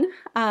decision 1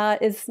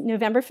 is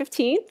November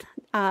 15th.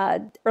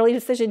 Early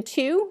decision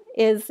 2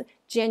 is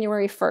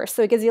January 1st.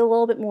 So it gives you a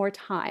little bit more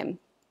time.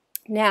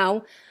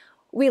 Now,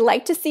 we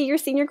like to see your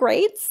senior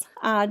grades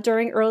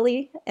during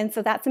early, and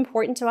so that's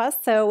important to us.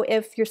 So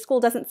if your school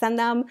doesn't send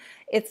them,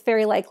 it's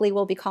very likely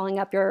we'll be calling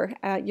up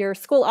your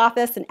school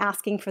office and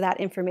asking for that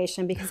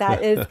information, because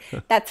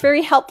that's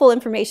very helpful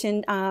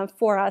information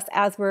for us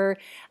as we're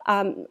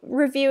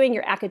reviewing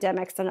your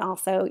academics and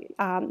also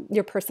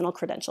your personal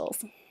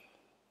credentials.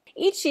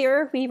 Each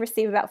year, we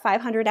receive about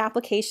 500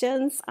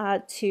 applications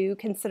to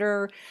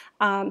consider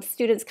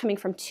students coming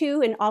from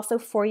 2- and also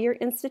 4-year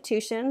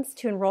institutions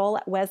to enroll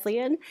at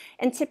Wesleyan.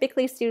 And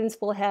typically, students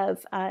will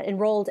have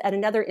enrolled at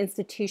another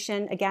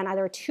institution, again,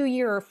 either a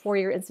 2-year or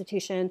 4-year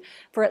institution,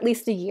 for at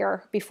least a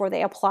year before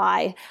they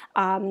apply.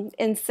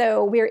 And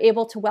so we're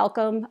able to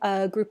welcome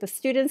a group of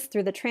students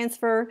through the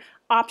transfer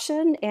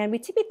option, and we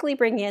typically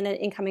bring in an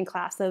incoming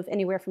class of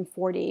anywhere from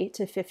 40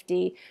 to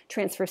 50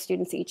 transfer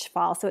students each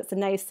fall. So it's a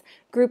nice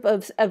group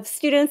of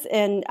students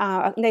and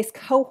a nice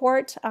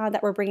cohort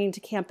that we're bringing to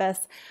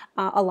campus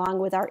along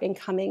with our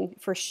incoming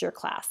first year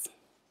class.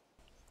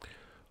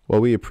 Well,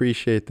 we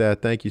appreciate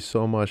that. Thank you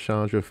so much,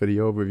 Chandra, for the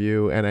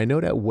overview. And I know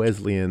that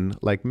Wesleyan,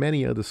 like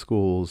many other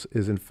schools,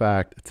 is in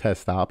fact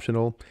test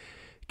optional.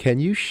 Can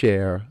you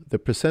share the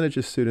percentage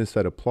of students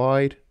that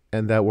applied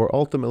and that were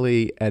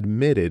ultimately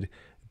admitted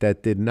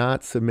that did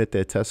not submit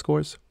their test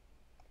scores?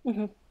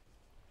 Mm-hmm.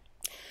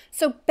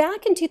 So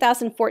back in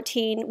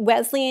 2014,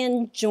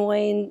 Wesleyan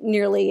joined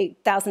nearly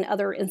 1,000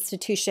 other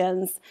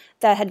institutions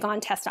that had gone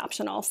test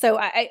optional. So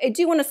I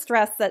do want to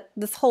stress that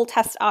this whole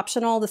test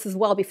optional, this is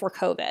well before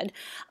COVID.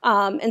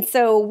 And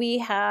so we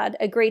had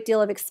a great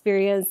deal of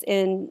experience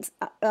in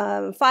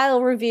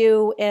file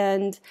review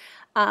and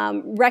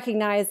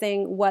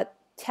recognizing what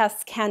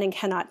tests can and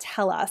cannot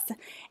tell us.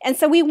 And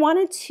so we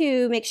wanted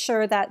to make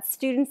sure that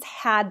students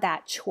had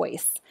that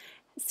choice.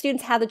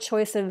 Students had the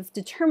choice of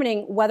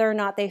determining whether or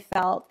not they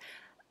felt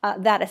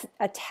that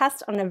a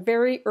test on a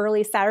very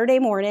early Saturday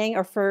morning,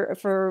 or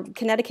for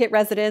Connecticut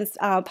residents,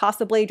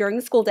 possibly during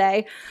the school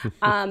day,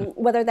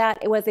 whether that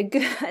it was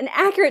an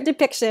accurate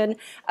depiction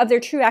of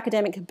their true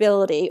academic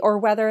ability, or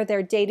whether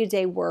their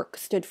day-to-day work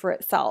stood for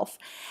itself.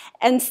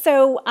 And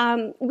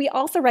so we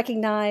also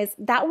recognize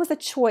that was a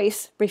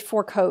choice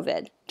before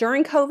COVID.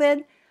 During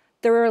COVID,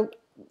 there were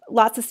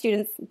lots of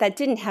students that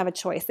didn't have a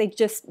choice. They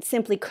just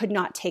simply could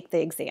not take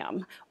the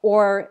exam,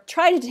 or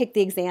tried to take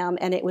the exam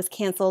and it was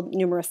canceled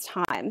numerous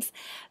times.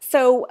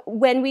 So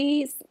when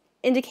we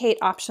indicate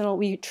optional,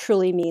 we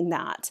truly mean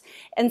that.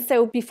 And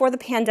so before the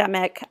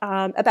pandemic,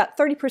 about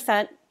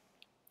 30%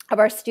 of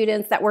our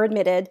students that were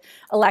admitted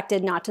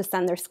elected not to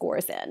send their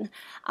scores in.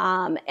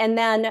 And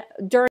then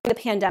during the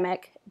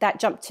pandemic, that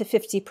jumped to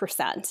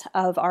 50%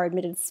 of our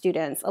admitted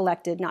students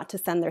elected not to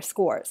send their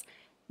scores.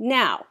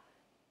 Now,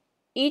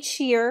 each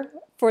year,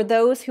 for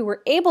those who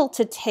were able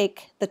to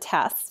take the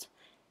test,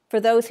 for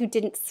those who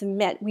didn't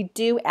submit, we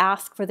do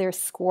ask for their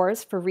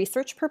scores for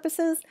research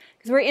purposes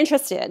because we're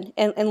interested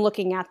in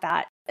looking at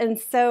that. And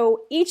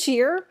so each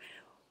year,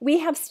 we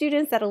have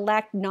students that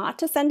elect not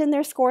to send in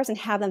their scores and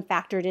have them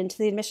factored into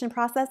the admission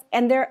process,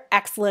 and they're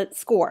excellent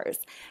scores.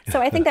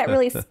 So I think that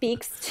really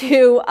speaks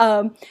to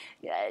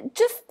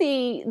just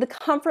the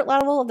comfort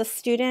level of the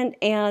student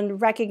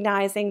and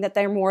recognizing that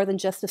they're more than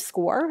just a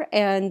score.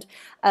 And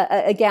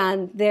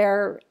again,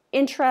 their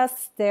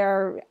interests,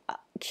 their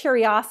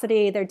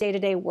curiosity, their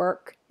day-to-day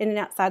work in and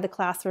outside the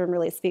classroom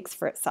really speaks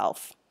for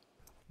itself.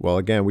 Well,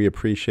 again, we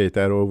appreciate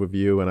that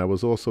overview. And I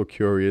was also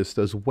curious,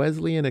 does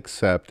Wesleyan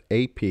accept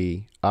AP,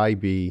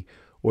 IB,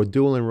 or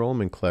dual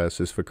enrollment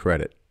classes for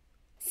credit?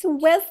 So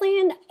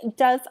Wesleyan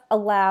does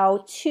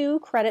allow 2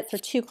 credits or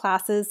 2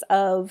 classes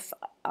of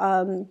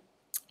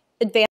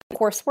advanced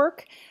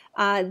coursework.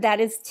 That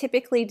is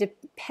typically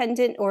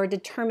dependent or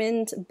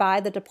determined by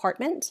the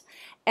department.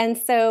 And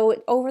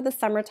so over the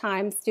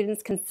summertime,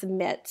 students can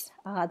submit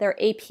their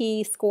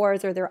AP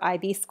scores or their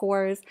IB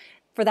scores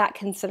for that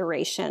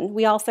consideration.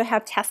 We also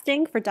have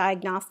testing for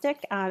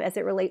diagnostic as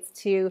it relates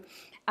to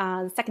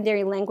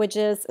secondary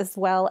languages as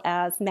well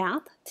as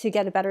math to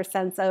get a better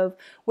sense of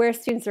where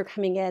students are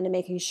coming in and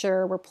making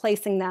sure we're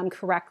placing them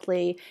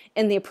correctly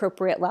in the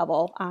appropriate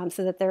level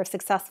so that they're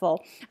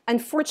successful.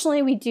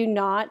 Unfortunately, we do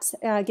not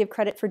give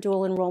credit for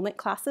dual enrollment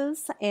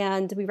classes,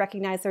 and we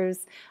recognize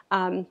there's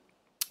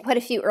quite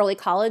a few early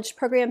college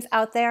programs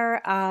out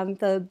there,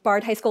 the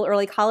Bard High School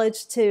Early College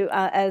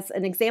as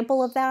an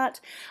example of that.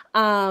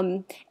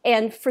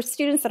 And for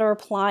students that are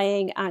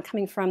applying,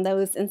 coming from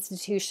those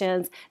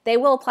institutions, they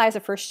will apply as a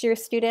first-year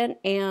student,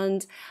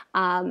 and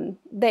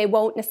they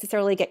won't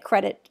necessarily get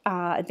credit,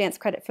 advanced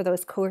credit for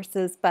those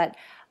courses, but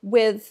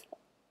with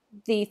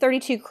the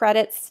 32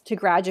 credits to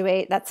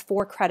graduate, that's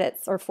 4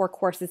 credits or 4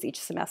 courses each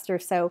semester.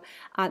 So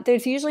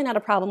there's usually not a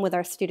problem with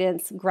our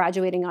students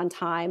graduating on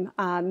time.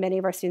 Many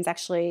of our students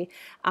actually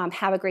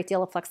have a great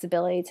deal of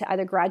flexibility to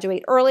either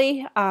graduate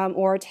early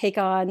or take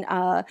on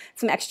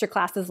some extra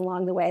classes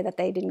along the way that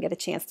they didn't get a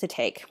chance to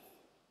take.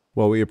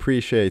 Well, we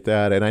appreciate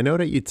that. And I know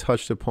that you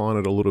touched upon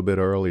it a little bit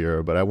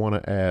earlier, but I want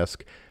to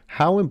ask,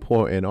 how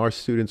important are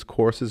students'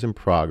 courses in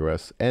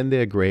progress and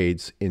their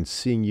grades in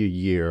senior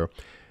year?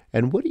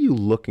 And what are you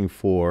looking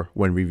for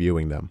when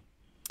reviewing them?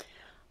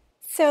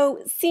 So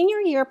senior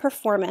year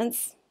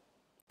performance,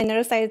 and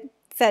notice I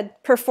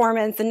said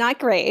performance and not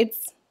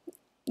grades,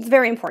 it's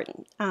very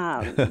important.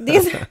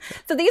 These are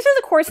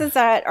the courses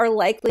that are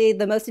likely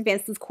the most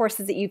advanced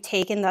courses that you've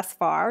taken thus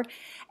far,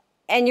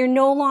 and you're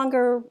no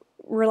longer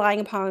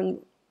relying upon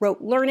rote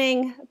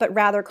learning, but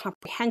rather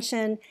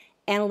comprehension,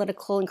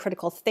 analytical and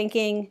critical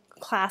thinking,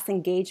 class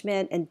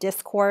engagement, and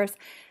discourse.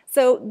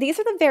 So these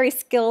are the very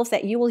skills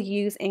that you will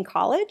use in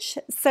college.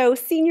 So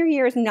senior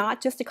year is not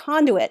just a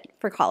conduit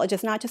for college.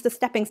 It's not just a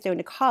stepping stone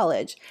to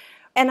college.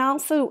 And I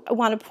also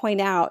want to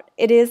point out,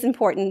 it is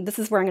important, this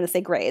is where I'm going to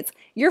say grades.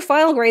 Your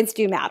final grades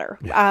do matter.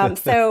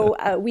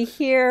 We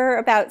hear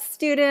about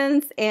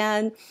students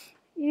and,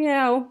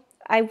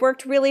 I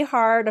worked really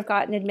hard. I've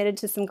gotten admitted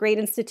to some great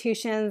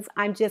institutions.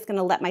 I'm just going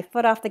to let my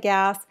foot off the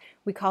gas.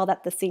 We call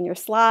that the senior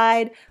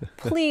slide.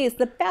 Please,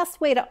 the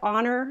best way to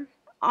honor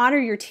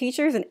your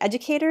teachers and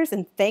educators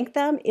and thank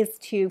them is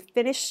to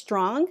finish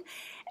strong.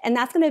 And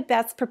that's going to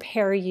best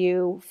prepare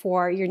you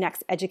for your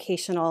next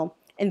educational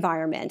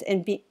environment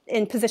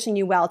and position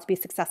you well to be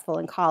successful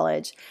in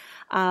college.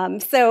 I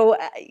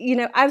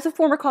was a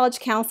former college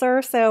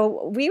counselor,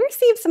 so we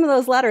received some of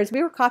those letters.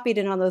 We were copied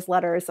in on those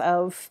letters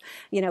of,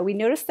 we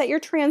noticed that your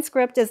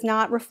transcript does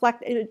not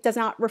reflect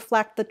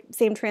the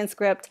same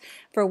transcript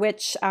for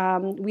which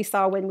we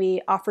saw when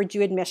we offered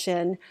you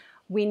admission.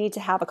 We need to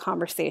have a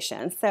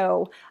conversation.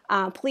 So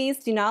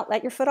please do not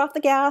let your foot off the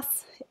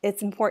gas.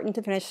 It's important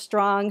to finish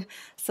strong.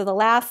 So the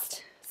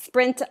last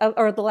sprint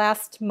or the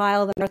last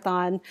mile of the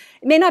marathon,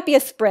 it may not be a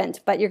sprint,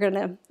 but you're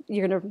gonna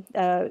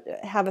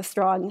have a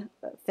strong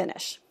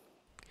finish.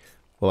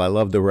 Well, I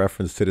love the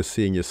reference to the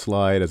senior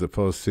slide as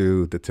opposed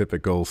to the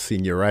typical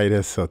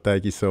senioritis. So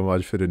thank you so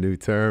much for the new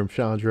term,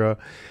 Chandra.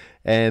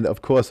 And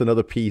of course,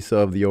 another piece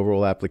of the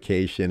overall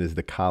application is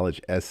the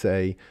college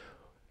essay.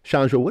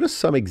 Chandra, what are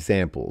some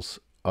examples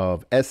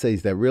of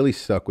essays that really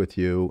stuck with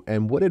you,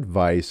 and what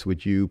advice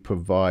would you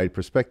provide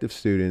prospective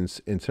students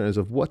in terms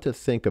of what to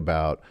think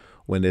about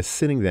when they're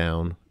sitting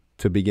down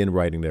to begin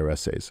writing their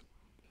essays?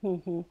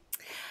 Mm-hmm.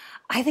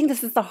 I think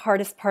this is the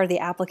hardest part of the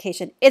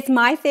application. It's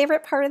my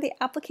favorite part of the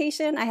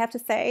application, I have to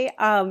say.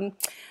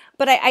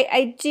 But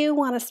I do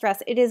want to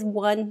stress it is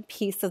one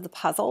piece of the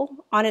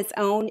puzzle on its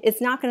own. It's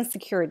not going to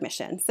secure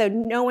admission. So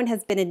no one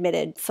has been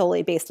admitted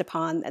solely based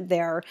upon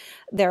their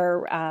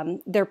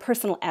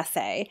personal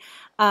essay.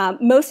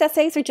 Most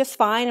essays are just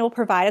fine and will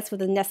provide us with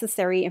the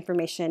necessary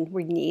information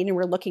we need and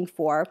we're looking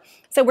for.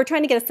 So we're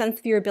trying to get a sense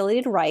of your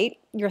ability to write,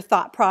 your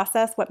thought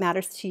process, what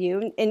matters to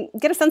you, and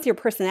get a sense of your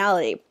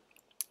personality.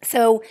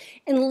 So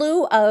in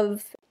lieu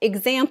of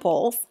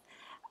examples,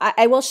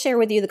 I will share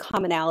with you the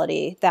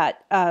commonality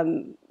that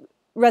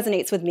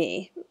resonates with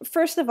me.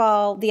 First of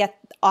all, the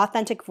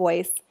authentic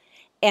voice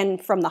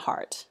and from the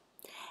heart.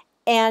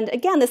 And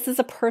again, this is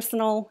a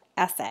personal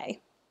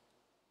essay.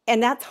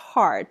 And that's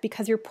hard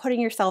because you're putting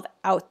yourself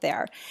out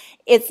there.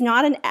 It's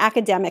not an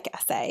academic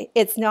essay.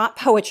 It's not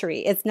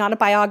poetry. It's not a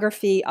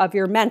biography of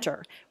your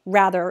mentor.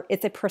 Rather,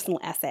 it's a personal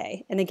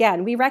essay. And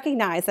again, we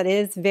recognize that it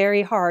is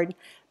very hard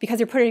because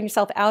you're putting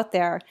yourself out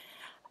there.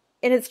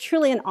 And it's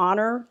truly an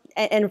honor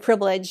and a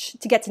privilege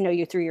to get to know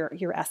you through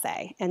your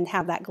essay and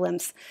have that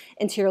glimpse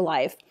into your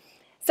life.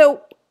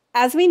 So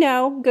as we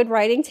know, good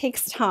writing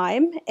takes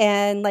time.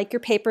 And like your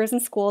papers in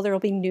school, there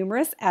will be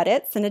numerous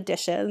edits and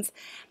additions.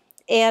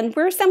 And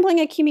we're assembling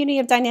a community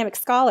of dynamic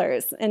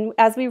scholars. And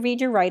as we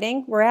read your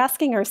writing, we're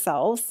asking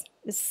ourselves,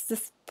 would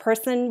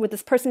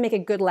this person make a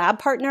good lab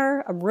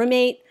partner, a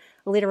roommate,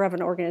 a leader of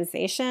an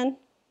organization?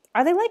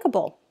 Are they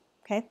likable?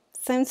 Okay,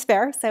 seems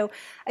fair. So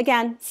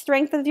again,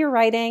 strength of your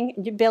writing,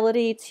 your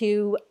ability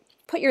to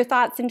put your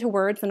thoughts into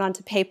words and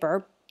onto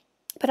paper,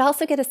 but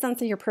also get a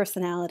sense of your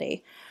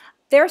personality.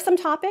 There are some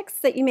topics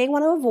that you may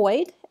want to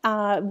avoid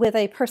with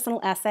a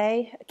personal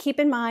essay. Keep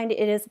in mind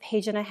it is a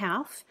page and a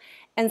half.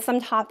 And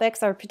some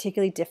topics are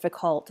particularly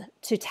difficult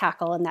to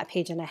tackle in that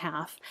page and a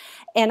half.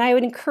 And I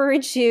would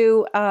encourage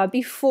you,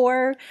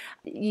 before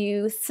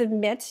you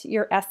submit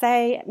your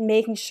essay,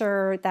 making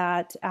sure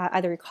that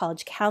either your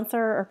college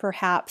counselor or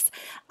perhaps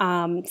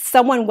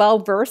someone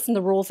well-versed in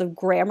the rules of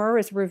grammar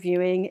is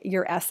reviewing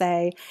your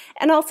essay,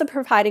 and also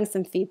providing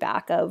some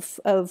feedback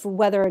of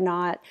whether or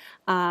not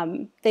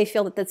they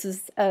feel that this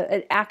is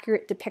an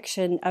accurate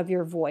depiction of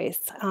your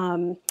voice.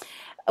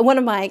 One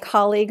of my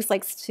colleagues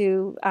likes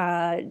to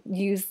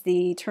use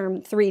the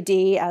term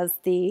 3D as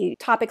the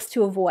topics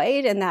to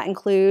avoid, and that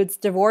includes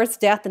divorce,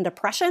 death, and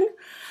depression.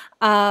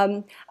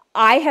 I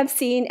have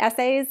seen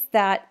essays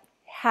that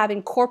have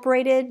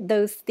incorporated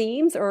those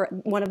themes or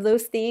one of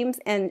those themes,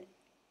 and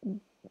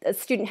a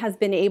student has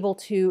been able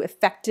to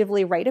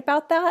effectively write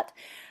about that.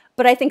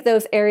 But I think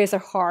those areas are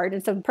hard,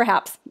 and so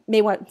perhaps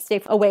may want to stay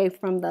away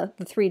from the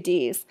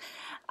 3Ds.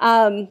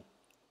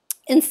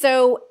 And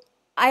so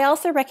I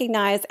also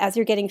recognize as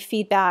you're getting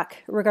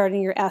feedback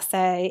regarding your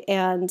essay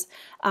and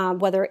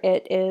whether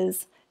it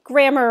is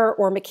grammar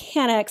or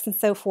mechanics and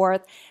so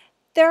forth,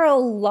 there are a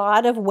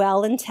lot of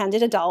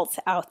well-intended adults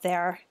out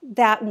there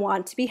that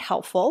want to be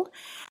helpful,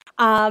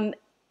 and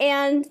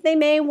they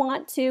may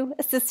want to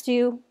assist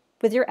you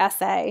with your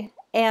essay.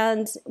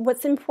 And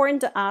what's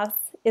important to us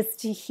is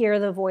to hear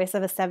the voice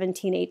of a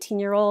 17,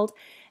 18-year-old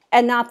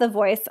and not the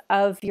voice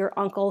of your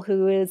uncle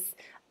who is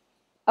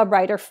a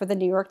writer for the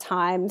New York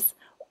Times,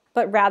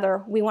 but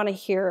rather we want to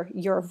hear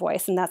your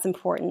voice, and that's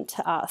important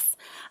to us.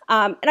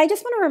 And I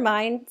just want to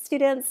remind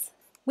students,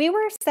 we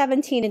were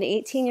 17 and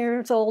 18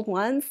 years old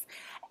once,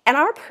 and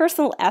our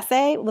personal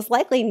essay was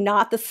likely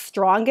not the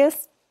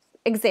strongest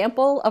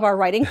example of our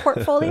writing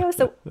portfolio,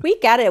 so we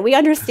get it, we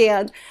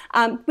understand.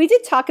 We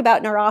did talk about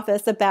in our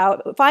office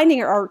about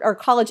finding our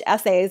college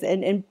essays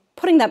and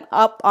putting them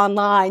up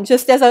online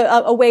just as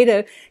a way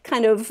to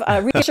kind of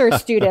reassure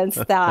students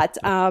that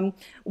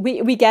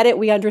we get it,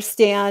 we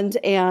understand,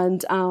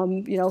 and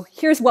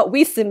here's what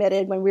we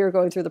submitted when we were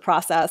going through the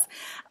process.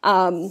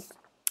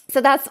 So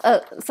that's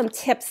some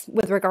tips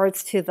with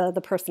regards to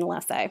the personal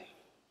essay.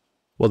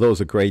 Well,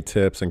 those are great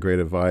tips and great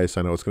advice.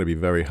 I know it's going to be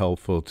very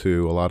helpful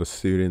to a lot of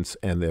students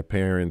and their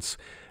parents,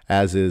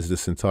 as is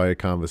this entire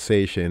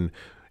conversation.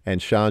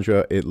 And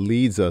Chandra, it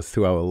leads us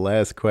to our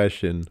last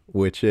question,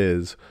 which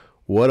is,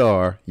 what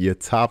are your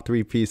top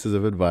 3 pieces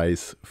of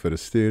advice for the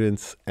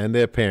students and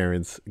their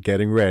parents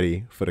getting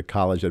ready for the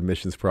college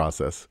admissions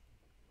process?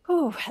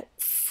 Oh,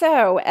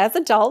 so as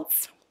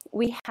adults,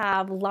 we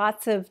have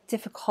lots of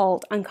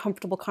difficult,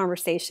 uncomfortable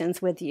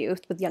conversations with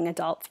youth, with young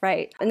adults,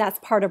 right? And that's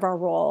part of our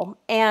role.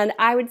 And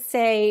I would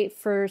say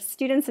for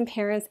students and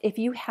parents, if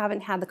you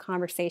haven't had the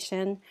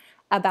conversation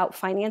about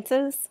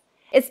finances,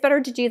 it's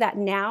better to do that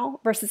now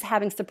versus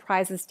having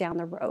surprises down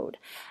the road.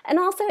 And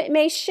also it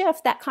may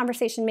shift, that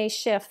conversation may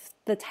shift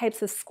the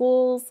types of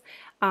schools,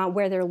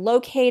 where they're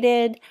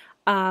located,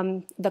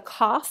 the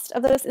cost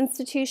of those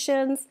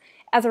institutions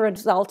as a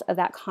result of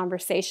that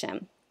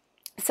conversation.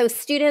 So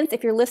students,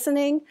 if you're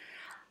listening,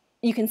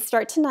 you can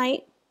start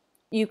tonight.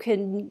 You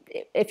can,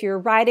 if you're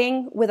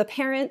riding with a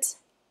parent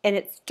and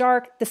it's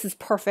dark, this is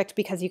perfect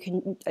because you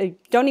can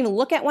don't even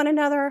look at one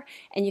another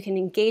and you can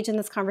engage in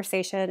this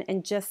conversation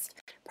and just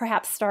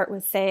perhaps start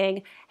with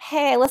saying,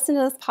 hey, I listened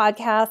to this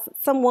podcast.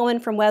 Some woman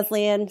from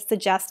Wesleyan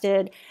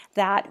suggested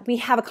that we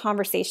have a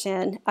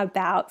conversation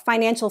about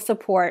financial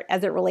support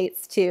as it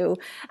relates to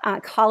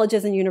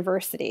colleges and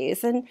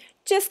universities. And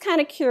just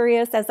kind of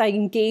curious as I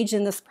engage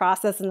in this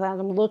process and as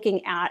I'm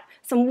looking at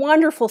some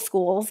wonderful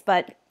schools,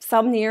 but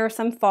some near,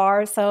 some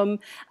far, some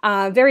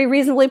very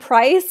reasonably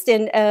priced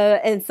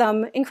and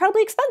some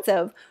incredibly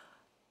expensive.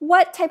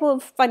 What type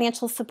of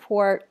financial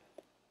support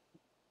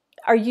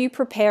are you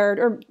prepared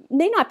or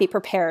may not be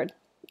prepared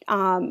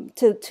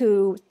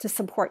to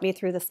support me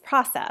through this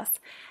process?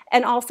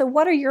 And also,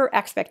 what are your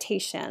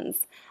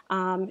expectations?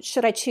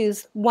 Should I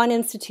choose one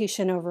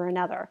institution over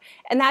another?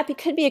 And that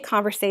could be a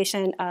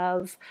conversation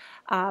of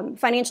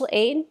financial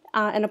aid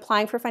and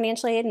applying for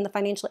financial aid, and the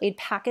financial aid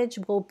package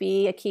will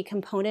be a key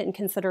component and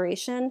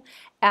consideration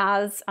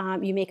as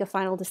you make a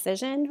final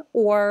decision.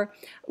 Or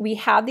we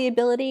have the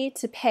ability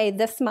to pay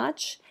this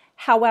much,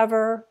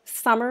 however,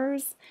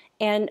 summers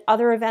and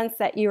other events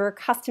that you're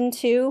accustomed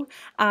to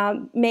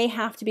may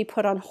have to be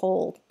put on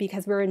hold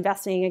because we're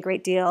investing a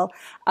great deal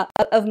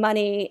of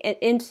money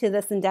into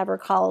this endeavor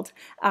called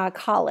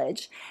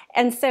college.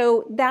 And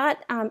so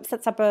that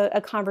sets up a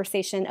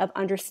conversation of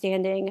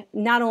understanding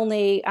not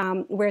only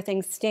where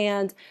things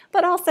stand,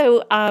 but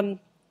also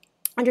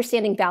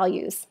understanding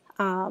values.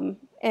 And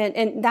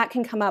that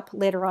can come up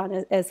later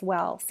on as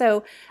well.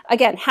 So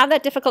again, have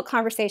that difficult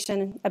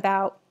conversation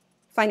about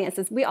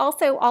finances. We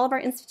also, all of our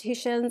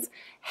institutions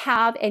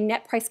have a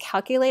net price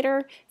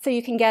calculator, so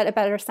you can get a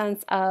better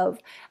sense of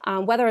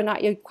whether or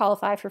not you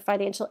qualify for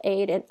financial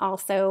aid, and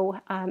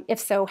also, if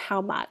so, how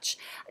much.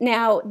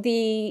 Now,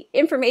 the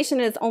information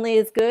is only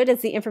as good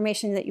as the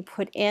information that you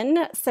put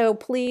in, so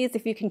please,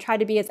 if you can try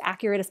to be as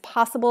accurate as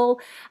possible,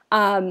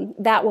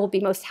 that will be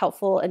most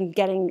helpful in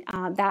getting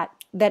that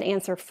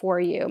answer for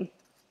you.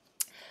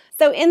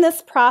 So in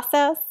this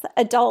process,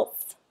 adults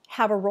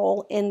have a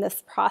role in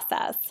this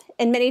process.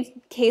 In many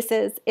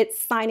cases,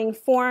 it's signing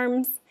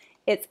forms,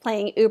 it's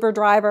playing Uber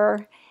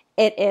driver,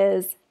 it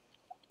is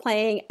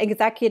playing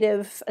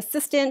executive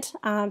assistant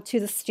to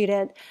the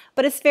student,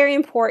 but it's very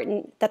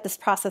important that this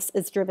process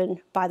is driven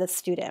by the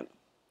student.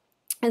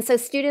 And so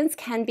students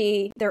can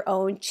be their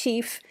own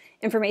chief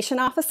information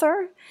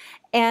officer,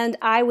 and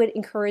I would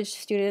encourage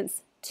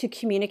students to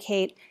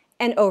communicate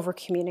and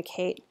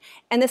over-communicate.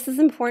 And this is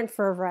important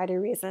for a variety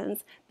of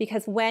reasons,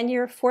 because when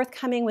you're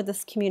forthcoming with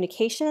this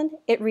communication,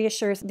 it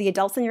reassures the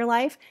adults in your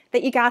life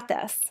that you got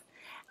this.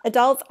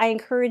 Adults, I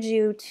encourage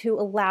you to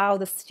allow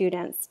the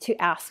students to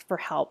ask for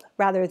help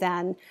rather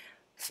than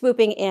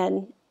swooping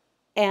in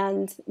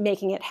and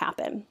making it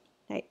happen.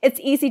 Right? It's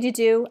easy to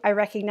do, I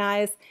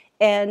recognize,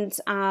 and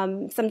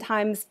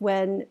sometimes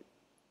when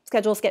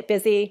schedules get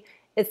busy,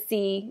 it's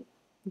the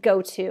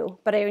go-to,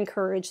 but I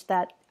encourage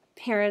that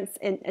parents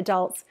and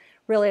adults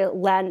really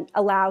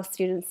allow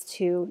students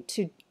to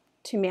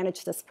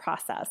manage this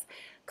process.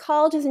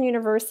 Colleges and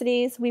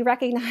universities, we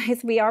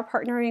recognize we are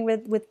partnering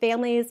with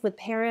families, with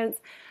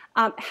parents.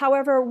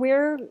 However,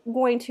 we're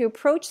going to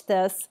approach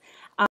this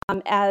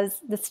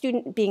as the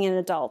student being an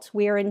adult.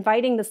 We are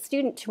inviting the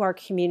student to our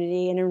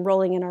community and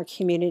enrolling in our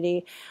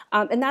community.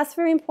 And that's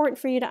very important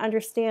for you to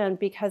understand,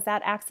 because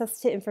that access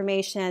to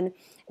information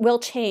will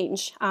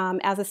change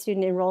as a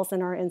student enrolls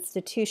in our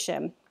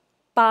institution.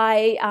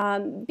 By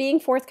being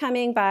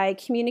forthcoming, by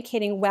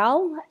communicating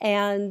well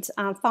and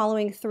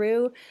following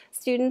through,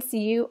 students,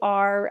 you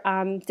are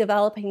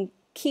developing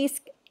key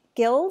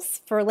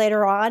skills for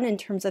later on in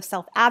terms of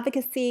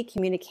self-advocacy,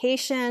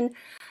 communication,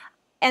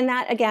 and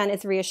that, again,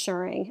 is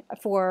reassuring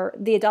for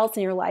the adults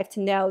in your life to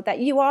know that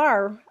you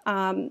are,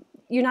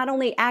 you're not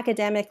only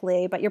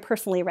academically, but you're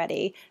personally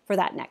ready for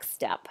that next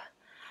step.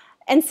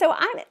 And so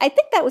I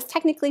think that was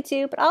technically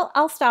 2, but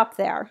I'll stop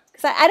there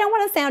because I don't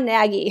want to sound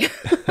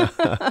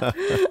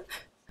naggy.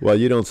 Well,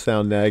 you don't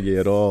sound naggy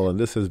at all, and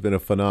this has been a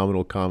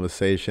phenomenal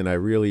conversation. I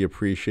really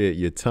appreciate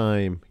your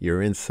time,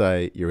 your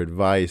insight, your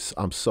advice.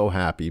 I'm so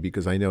happy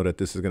because I know that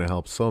this is going to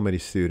help so many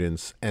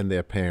students and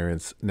their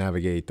parents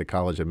navigate the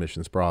college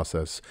admissions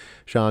process.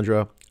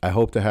 Chandra, I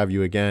hope to have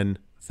you again.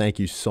 Thank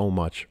you so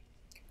much.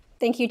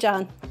 Thank you,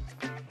 John.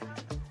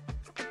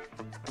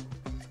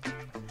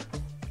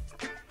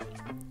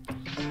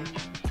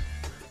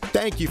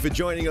 Thank you for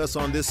joining us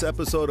on this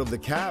episode of the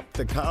CAP,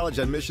 the College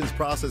Admissions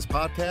Process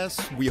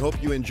Podcast. We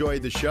hope you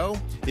enjoyed the show.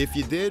 If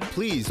you did,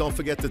 please don't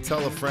forget to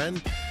tell a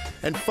friend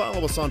and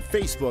follow us on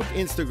Facebook,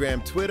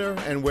 Instagram, Twitter,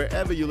 and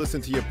wherever you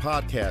listen to your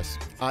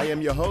podcast. I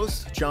am your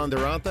host, John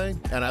Durante,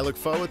 and I look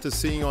forward to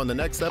seeing you on the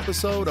next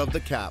episode of the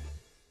CAP.